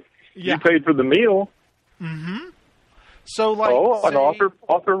 right? Yeah. You paid for the meal. Mm-hmm. So, an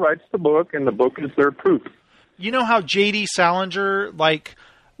author writes the book, and the book is their poop. You know how J.D. Salinger,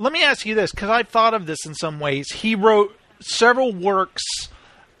 let me ask you this, because I've thought of this in some ways. He wrote several books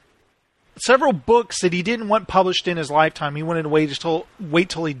that he didn't want published in his lifetime. He wanted to wait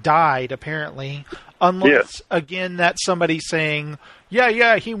till he died, apparently. Unless, again, that's somebody saying,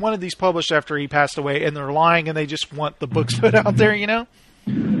 yeah, he wanted these published after he passed away, and they're lying, and they just want the books put out there, you know?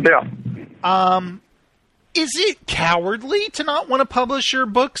 Yeah. Is it cowardly to not want to publish your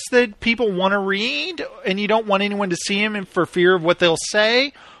books that people want to read, and you don't want anyone to see them for fear of what they'll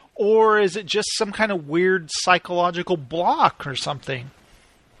say? Or is it just some kind of weird psychological block or something?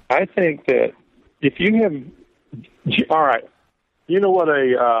 I think that if you have... All right. You know what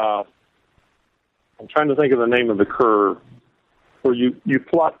I'm trying to think of the name of the curve, where you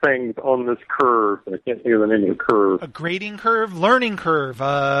plot things on this curve. I can't think of the name of the curve. A grading curve? Learning curve?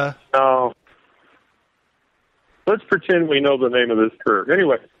 No. Let's pretend we know the name of this curve.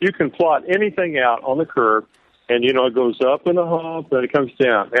 Anyway, you can plot anything out on the curve, and, you know, it goes up in a hump, and it comes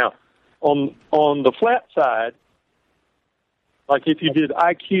down. Now, on the flat side, like if you did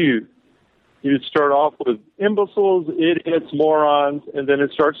IQ, you'd start off with imbeciles, idiots, morons, and then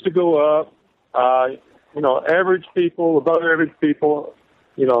it starts to go up. Average people, above average people,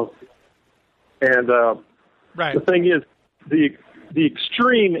 and right. The thing is, the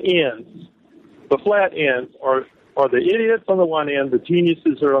extreme ends, the flat ends, are the idiots on the one end, the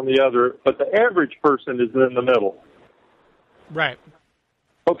geniuses are on the other, but the average person is in the middle. Right.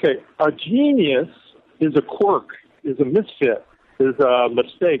 Okay, a genius is a quirk, is a misfit, is a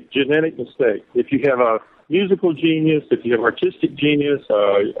mistake, genetic mistake. If you have a musical genius, if you have artistic genius,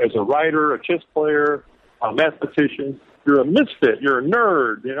 as a writer, a chess player, a mathematician, you're a misfit, you're a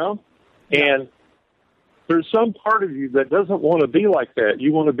nerd, And there's some part of you that doesn't want to be like that.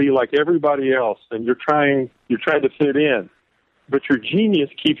 You want to be like everybody else, and you're trying to fit in. But your genius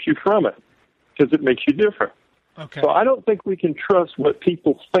keeps you from it because it makes you different. Okay. So I don't think we can trust what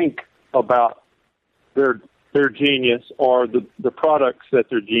people think about their genius or the products that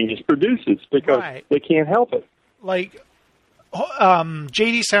their genius produces because they can't help it. Like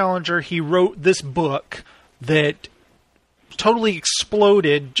J.D. Salinger, he wrote this book that totally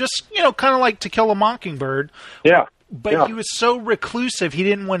exploded, just, kind of like To Kill a Mockingbird. Yeah. But he was so reclusive, he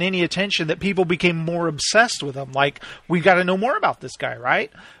didn't want any attention, that people became more obsessed with him. Like, we got to know more about this guy,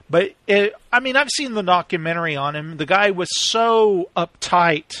 right? But, I've seen the documentary on him. The guy was so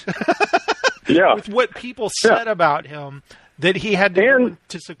uptight with what people said about him that he had to go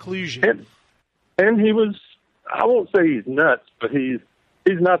into seclusion. And he was, I won't say he's nuts, but he's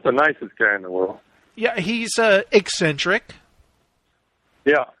not the nicest guy in the world. Yeah, he's eccentric.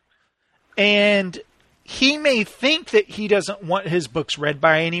 Yeah. And he may think that he doesn't want his books read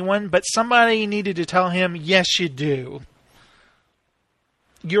by anyone, but somebody needed to tell him, yes, you do.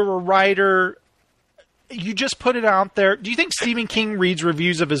 You're a writer. you just put it out there. Do you think Stephen King reads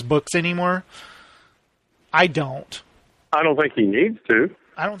reviews of his books anymore? I don't. I don't think he needs to.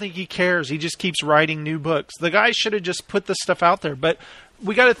 I don't think he cares. He just keeps writing new books. The guy should have just put the stuff out there. But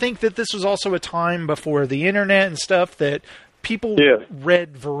we got to think that this was also a time before the internet and stuff that people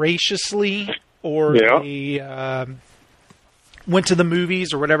read voraciously, or they went to the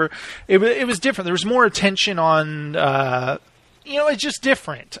movies or whatever. It was different. There was more attention on, it's just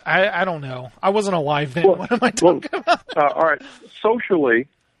different. I don't know. I wasn't alive then. What am I talking about? All right. Socially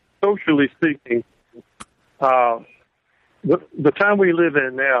speaking, the time we live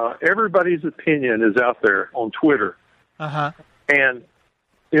in now, everybody's opinion is out there on Twitter. Uh-huh. And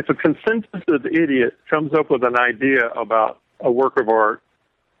if a consensus of idiot comes up with an idea about a work of art,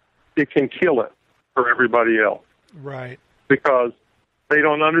 it can kill it for everybody else. Right. Because they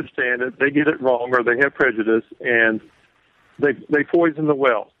don't understand it, they get it wrong, or they have prejudice, and they poison the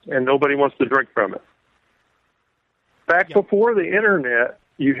well, and nobody wants to drink from it. Back before the internet,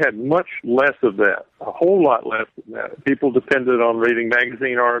 you had much less of that, a whole lot less than that. People depended on reading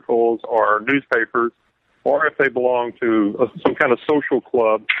magazine articles or newspapers, or if they belonged to some kind of social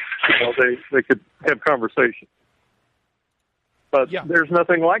club, they could have conversation. But there's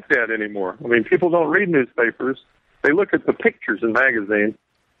nothing like that anymore. I mean, people don't read newspapers. They look at the pictures in magazines.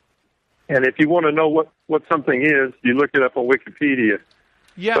 And if you want to know what something is, you look it up on Wikipedia.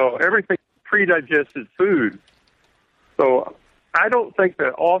 Yeah. So everything's pre-digested food. So I don't think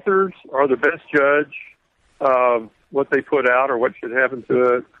that authors are the best judge of what they put out or what should happen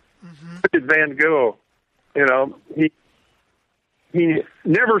to it. Mm-hmm. Look at Van Gogh. He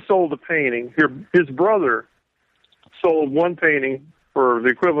never sold a painting. His brother sold one painting for the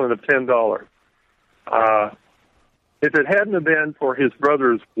equivalent of $10. If it hadn't have been for his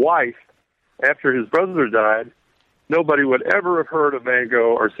brother's wife, after his brother died, nobody would ever have heard of Van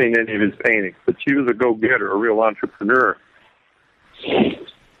Gogh or seen any of his paintings. But she was a go-getter, a real entrepreneur.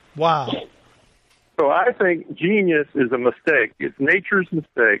 Wow. So I think genius is a mistake. It's nature's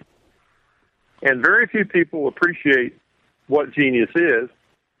mistake. And very few people appreciate what genius is.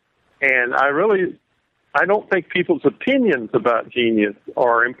 And I don't think people's opinions about genius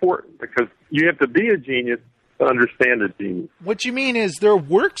are important, because you have to be a genius to understand a genius. What you mean is their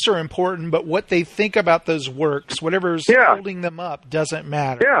works are important, but what they think about those works, whatever's holding them up, doesn't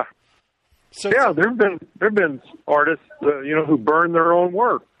matter. Yeah. So there've been artists, who burn their own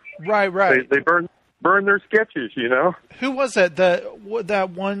work. Right. They burn their sketches. Who was it? That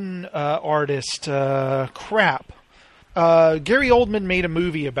one artist? Crap. Gary Oldman made a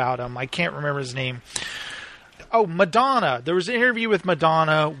movie about him. I can't remember his name. Oh, Madonna. There was an interview with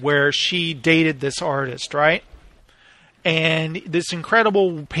Madonna where she dated this artist, right? And this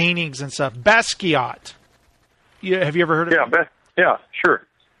incredible paintings and stuff. Basquiat. Have you ever heard of him? Yeah, sure.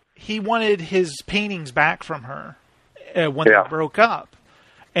 He wanted his paintings back from her when they broke up.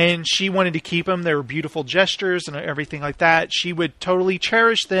 And she wanted to keep them. They were beautiful gestures and everything like that. She would totally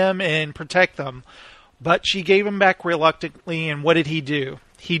cherish them and protect them. But she gave them back reluctantly, and what did he do?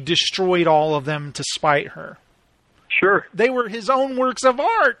 He destroyed all of them to spite her. Sure. They were his own works of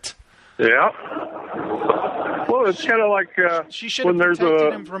art. Yeah. Well, it's kind of like she should have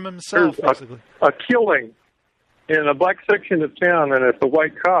protected him from himself, basically. A killing in a black section of town, and it's a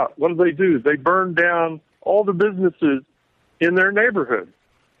white cop. What do? They burn down all the businesses in their neighborhood.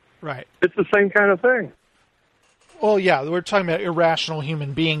 Right. It's the same kind of thing. Well, yeah, we're talking about irrational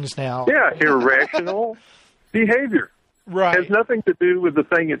human beings now. Yeah, irrational behavior. Right. It has nothing to do with the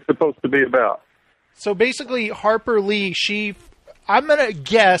thing it's supposed to be about. So basically, Harper Lee, I'm going to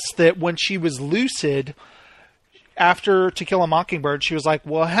guess that when she was lucid after To Kill a Mockingbird, she was like,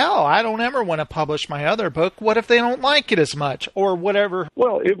 well, hell, I don't ever want to publish my other book. What if they don't like it as much? Or whatever.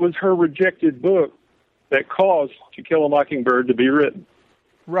 Well, it was her rejected book that caused To Kill a Mockingbird to be written.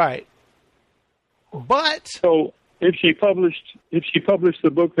 Right. But so if she published the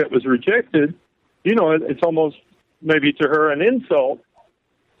book that was rejected, it's almost maybe to her an insult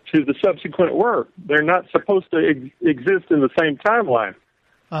to the subsequent work. They're not supposed to exist in the same timeline.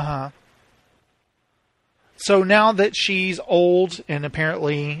 Uh-huh. So now that she's old and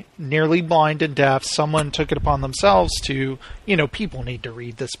apparently nearly blind and deaf, someone took it upon themselves to, people need to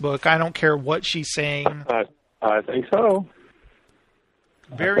read this book. I don't care what she's saying. I think so.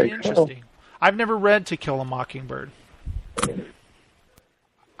 Very interesting. So. I've never read To Kill a Mockingbird.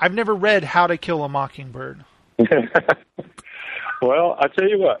 I've never read How to Kill a Mockingbird. Well, I tell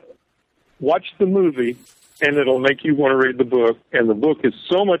you what. Watch the movie, and it'll make you want to read the book, and the book is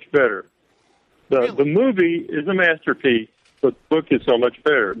so much better. The movie is a masterpiece, but the book is so much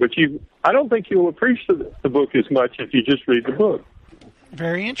better. But I don't think you'll appreciate the book as much if you just read the book.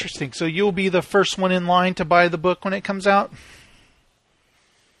 Very interesting. So you'll be the first one in line to buy the book when it comes out?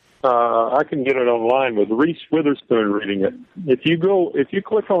 I can get it online with Reese Witherspoon reading it. If you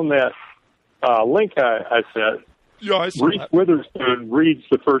click on that link I sent, Reese Witherspoon reads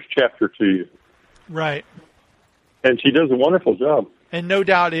the first chapter to you. Right. And she does a wonderful job. And no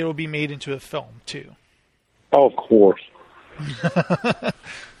doubt it will be made into a film, too. Oh, of course.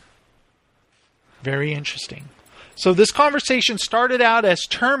 Very interesting. So this conversation started out as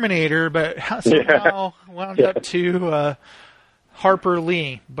Terminator, but somehow wound up to Harper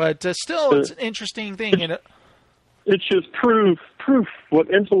Lee. But still, it's an interesting thing. It's just proof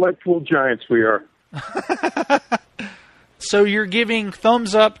what intellectual giants we are. So you're giving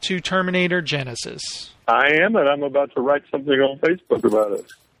thumbs up to Terminator Genisys. I am, and I'm about to write something on Facebook about it.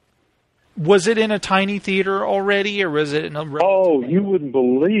 Was it in a tiny theater already, or was it in a... Oh, you wouldn't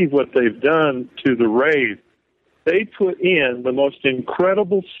believe what they've done to the rave. They put in the most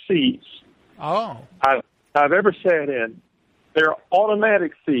incredible seats I've ever sat in. They're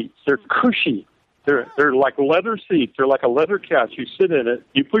automatic seats. They're cushy. They're like leather seats. They're like a leather couch. You sit in it,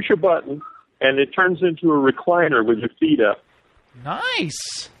 you push a button, and it turns into a recliner with your feet up.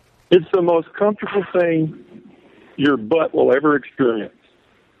 Nice. It's the most comfortable thing your butt will ever experience.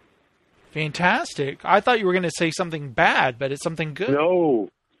 Fantastic. I thought you were going to say something bad, but it's something good.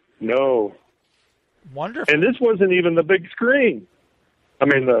 No. Wonderful. And this wasn't even the big screen. I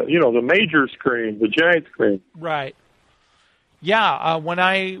mean, the major screen, the giant screen. Right. Yeah.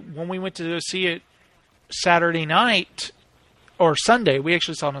 When we went to go see it Saturday night or Sunday, we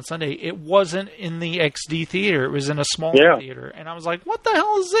actually saw it on Sunday. It wasn't in the XD theater. It was in a smaller theater, and I was like, "What the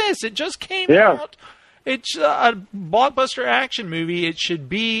hell is this? It just came out. It's a blockbuster action movie. It should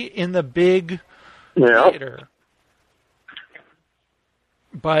be in the big theater."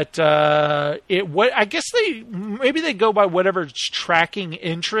 But I guess they go by whatever's tracking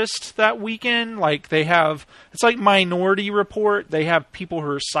interest that weekend. Like it's like Minority Report. They have people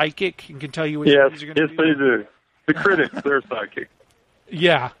who are psychic and can tell you what movies are going to be. Yes, they do. The critics, they're psychic.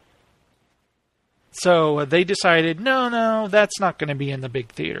 Yeah. So they decided, no, that's not going to be in the big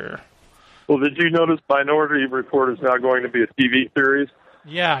theater. Well, did you notice Minority Report is now going to be a TV series?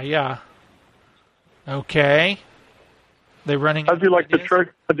 Yeah. Okay. They're running. How'd you like the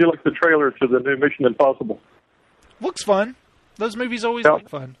trailer to the new Mission Impossible? Looks fun. Those movies always look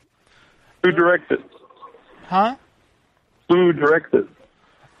fun. Who directed it? Huh? Who directed it?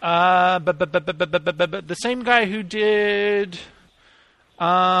 But the same guy who did,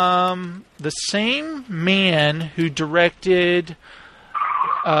 the same man who directed,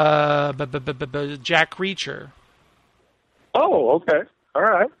 Jack Reacher. Oh, okay. All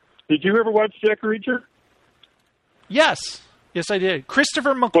right. Did you ever watch Jack Reacher? Yes, I did.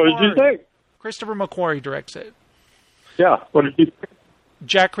 Christopher McQuarrie. What did you think? Christopher McQuarrie directs it. Yeah. What did you think?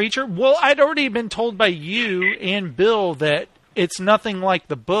 Jack Reacher? Well, I'd already been told by you and Bill that it's nothing like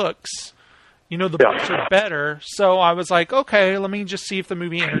the books. The books are better. So I was like, okay, let me just see if the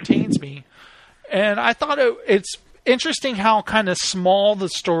movie entertains me. And I thought it's interesting how kind of small the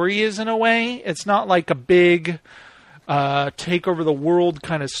story is in a way. It's not like a big take over the world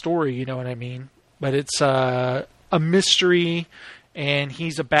kind of story, you know what I mean? But it's a mystery, and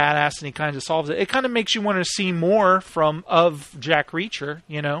he's a badass, and he kind of solves it. It kind of makes you want to see more of Jack Reacher,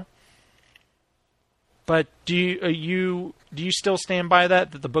 But do you still stand by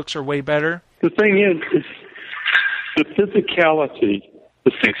that the books are way better? The thing is the physicality.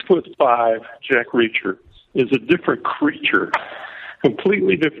 The 6'5" Jack Reacher is a different creature,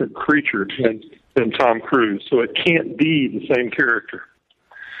 completely different creature than Tom Cruise. So it can't be the same character.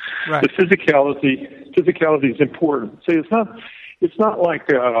 Right. The physicality is important. See, it's not like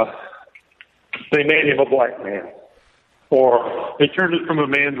they made him a black man, or they turned it from a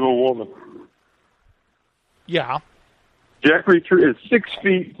man to a woman. Yeah. Jack Reacher is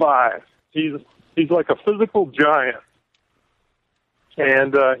 6'5". He's like a physical giant,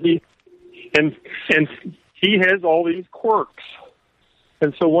 and he has all these quirks.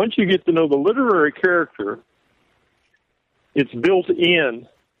 And so once you get to know the literary character, it's built in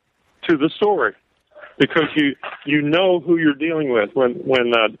to the story because you know who you're dealing with.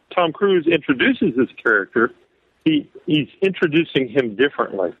 When Tom Cruise introduces this character, he's introducing him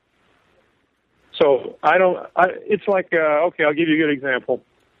differently. So it's like, okay, I'll give you a good example.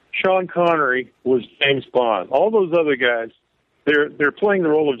 Sean Connery was James Bond. All those other guys, they're playing the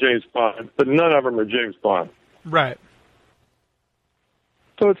role of James Bond, but none of them are James Bond. Right.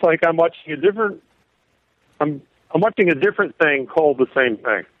 So it's like I'm watching a different thing called the same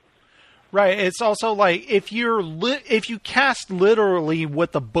thing. Right. It's also like if you cast literally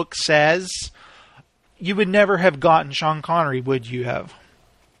what the book says, you would never have gotten Sean Connery, would you have?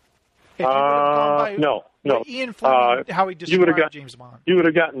 If you would have gone by no. Ian Fleming, how he described James Bond. You would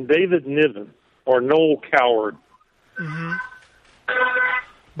have gotten David Niven or Noel Coward. Mm-hmm.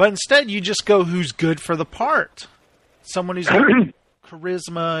 But instead, you just go who's good for the part. Someone who's got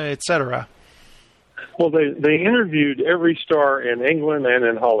charisma, etc. Well, they interviewed every star in England and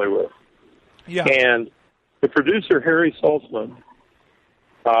in Hollywood. Yeah. And the producer, Harry Saltzman,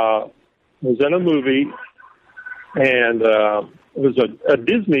 was in a movie, and it was a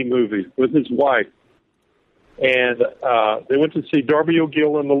Disney movie with his wife. And they went to see Darby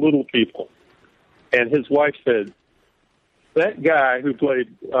O'Gill and the Little People. And his wife said, that guy who played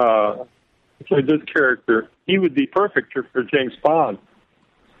this character, he would be perfect for James Bond.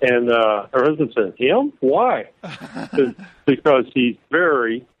 And her husband said, him? Why? Because he's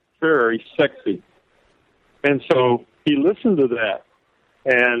very, very sexy. And so he listened to that,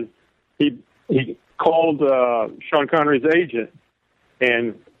 and he called Sean Connery's agent,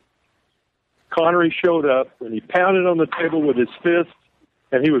 and Connery showed up, and he pounded on the table with his fist,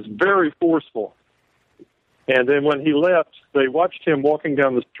 and he was very forceful. And then when he left, they watched him walking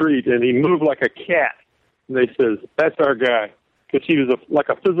down the street, and he moved like a cat. And they said, that's our guy, because he was like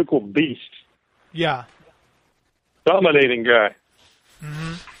a physical beast. Yeah. Dominating guy.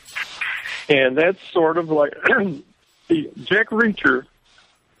 Mm-hmm. And that's sort of like, Jack Reacher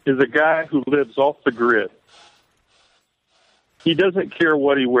is a guy who lives off the grid. He doesn't care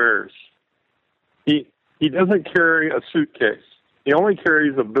what he wears. He doesn't carry a suitcase. He only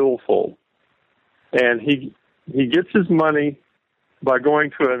carries a billfold. And he gets his money by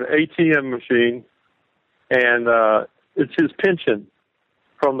going to an ATM machine, and it's his pension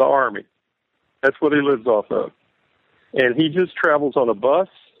from the Army. That's what he lives off of. And he just travels on a bus.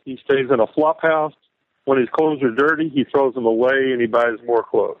 He stays in a flop house. When his clothes are dirty, he throws them away and he buys more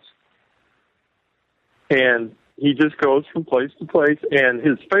clothes. And he just goes from place to place. And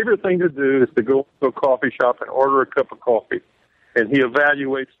his favorite thing to do is to go to a coffee shop and order a cup of coffee. And he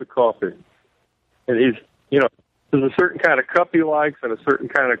evaluates the coffee. And there's a certain kind of cup he likes and a certain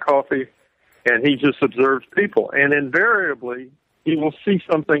kind of coffee. And he just observes people. And invariably, he will see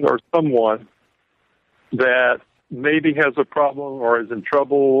something or someone that maybe has a problem or is in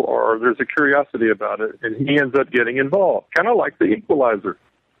trouble or there's a curiosity about it, and he ends up getting involved, kind of like the Equalizer.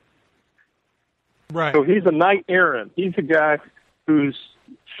 Right. So he's a knight errant. He's a guy who's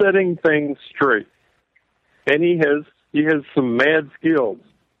setting things straight, and he has some mad skills.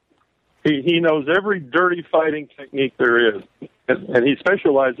 He knows every dirty fighting technique there is, and he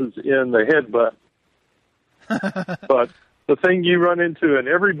specializes in the headbutt. But the thing you run into in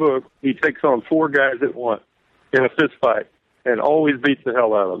every book, he takes on 4 guys at once in a fist fight and always beats the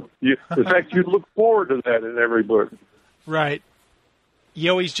hell out of them. In fact, you look forward to that in every book. Right.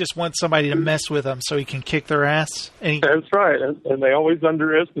 You always just want somebody to mess with them so he can kick their ass. That's right, and they always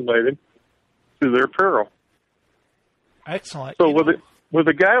underestimate him to their peril. Excellent. So with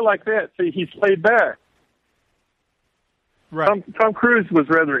a guy like that, see, he's laid back. Right. Tom Cruise was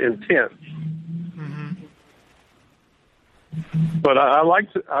rather intense. Mm-hmm. But I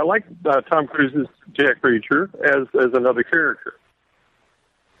liked Tom Cruise's Jack Reacher as another character.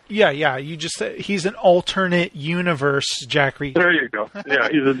 Yeah. He's an alternate universe Jack Reacher. There you go. Yeah,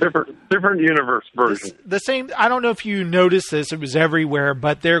 he's a different universe version. The same. I don't know if you noticed this. It was everywhere,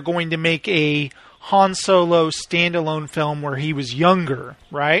 but they're going to make a Han Solo standalone film where he was younger,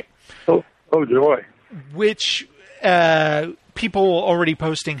 right? Oh joy! Which people already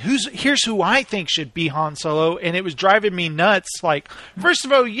posting. Here's who I think should be Han Solo, and it was driving me nuts. Like, first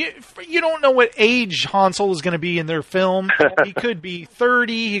of all, you don't know what age Han Solo is going to be in their film. He could be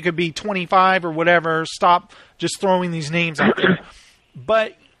 30, he could be 25 or whatever. Stop just throwing these names out there.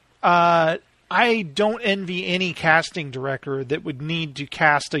 But I don't envy any casting director that would need to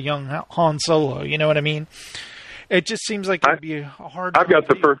cast a young Han Solo. You know what I mean? It just seems like it would be a hard. I've got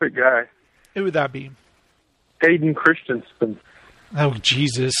the perfect guy. Who would that be? Hayden Christensen. Oh,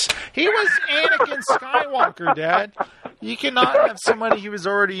 Jesus. He was Anakin Skywalker, Dad. You cannot have somebody who was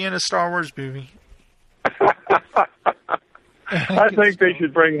already in a Star Wars movie. I think they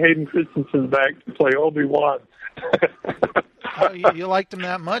should bring Hayden Christensen back to play Obi-Wan. Oh, you liked him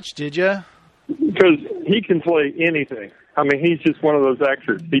that much, did you? Because he can play anything. I mean, he's just one of those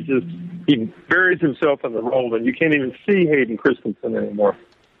actors. He buries himself in the role, and you can't even see Hayden Christensen anymore.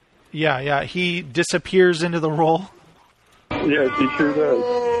 Yeah. He disappears into the role. Yes, he sure does.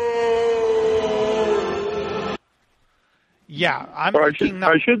 Yeah, I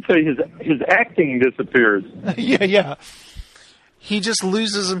should say his acting disappears. Yeah. He just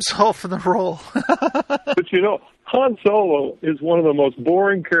loses himself in the role. But Han Solo is one of the most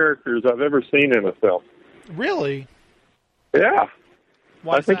boring characters I've ever seen in a film. Really? Yeah.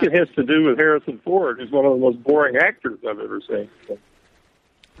 Why I think that? it has to do with Harrison Ford, who's one of the most boring actors I've ever seen.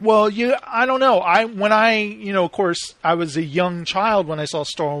 Well, I don't know. Of course, I was a young child when I saw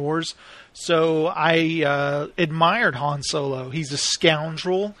Star Wars, so I admired Han Solo. He's a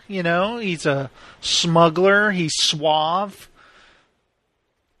scoundrel, he's a smuggler, he's suave.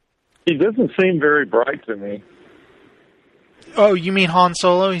 He doesn't seem very bright to me. Oh, you mean Han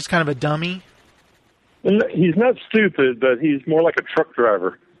Solo? He's kind of a dummy? He's not stupid, but he's more like a truck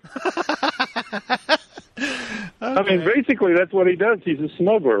driver. Okay. I mean, basically, that's what he does. He's a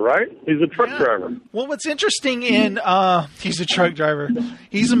smuggler, right? He's a truck driver. Well, what's interesting he's a truck driver.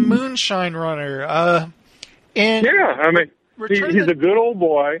 He's a moonshine runner. And Yeah, I mean, he's a good old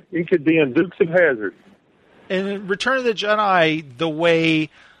boy. He could be in Dukes of Hazzard. in Return of the Jedi, the way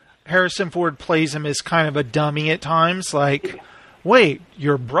Harrison Ford plays him is kind of a dummy at times. Like, wait,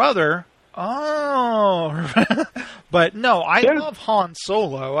 your brother? Oh. But no, I love Han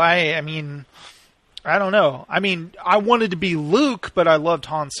Solo. I mean, I don't know. I mean, I wanted to be Luke, but I loved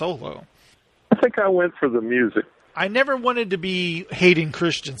Han Solo. I think I went for the music. I never wanted to be Hayden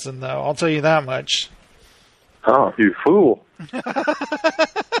Christensen, though. I'll tell you that much. Oh, you fool.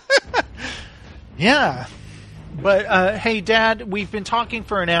 Yeah. But, hey, Dad, we've been talking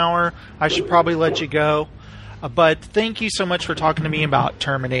for an hour. I should probably let you go. But thank you so much for talking to me about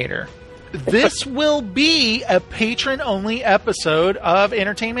Terminator. This will be a patron-only episode of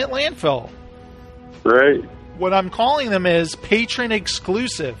Entertainment Landfill. Great. What I'm calling them is patron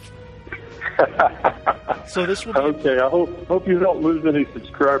exclusive. So this will be... Okay, I hope you don't lose any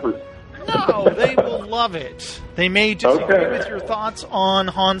subscribers. No, they will love it. They may disagree with your thoughts on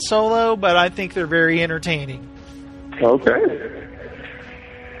Han Solo, but I think they're very entertaining. Okay.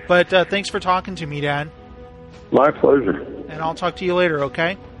 But thanks for talking to me, Dad. My pleasure. And I'll talk to you later,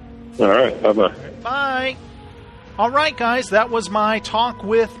 okay? All right, bye-bye. Bye. All right, guys, that was my talk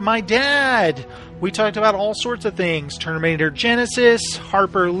with my dad. We talked about all sorts of things. Terminator Genesis,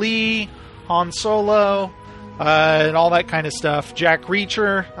 Harper Lee, Han Solo, and all that kind of stuff. Jack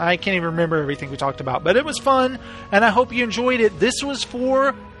Reacher. I can't even remember everything we talked about, but it was fun, and I hope you enjoyed it. This was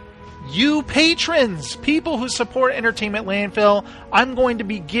for you patrons, people who support Entertainment Landfill. I'm going to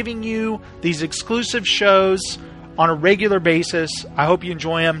be giving you these exclusive shows on a regular basis. I hope you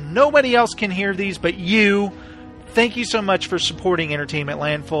enjoy them. Nobody else can hear these but you. Thank you so much for supporting Entertainment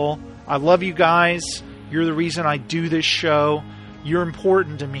Landfill. I love you guys. You're the reason I do this show. You're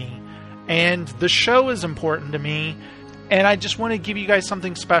important to me. And the show is important to me. And I just want to give you guys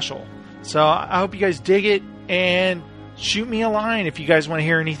something special. So I hope you guys dig it. And shoot me a line if you guys want to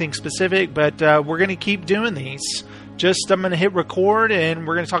hear anything specific. But we're going to keep doing these. I'm going to hit record and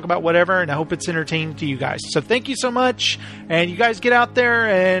we're going to talk about whatever. And I hope it's entertaining to you guys. So thank you so much. And you guys get out there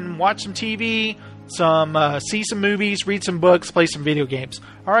and watch some TV. See some movies, read some books, play some video games.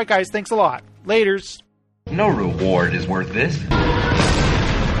 All right, guys, thanks a lot. Laters. No reward is worth this. Now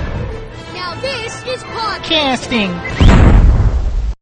this is podcasting. Casting.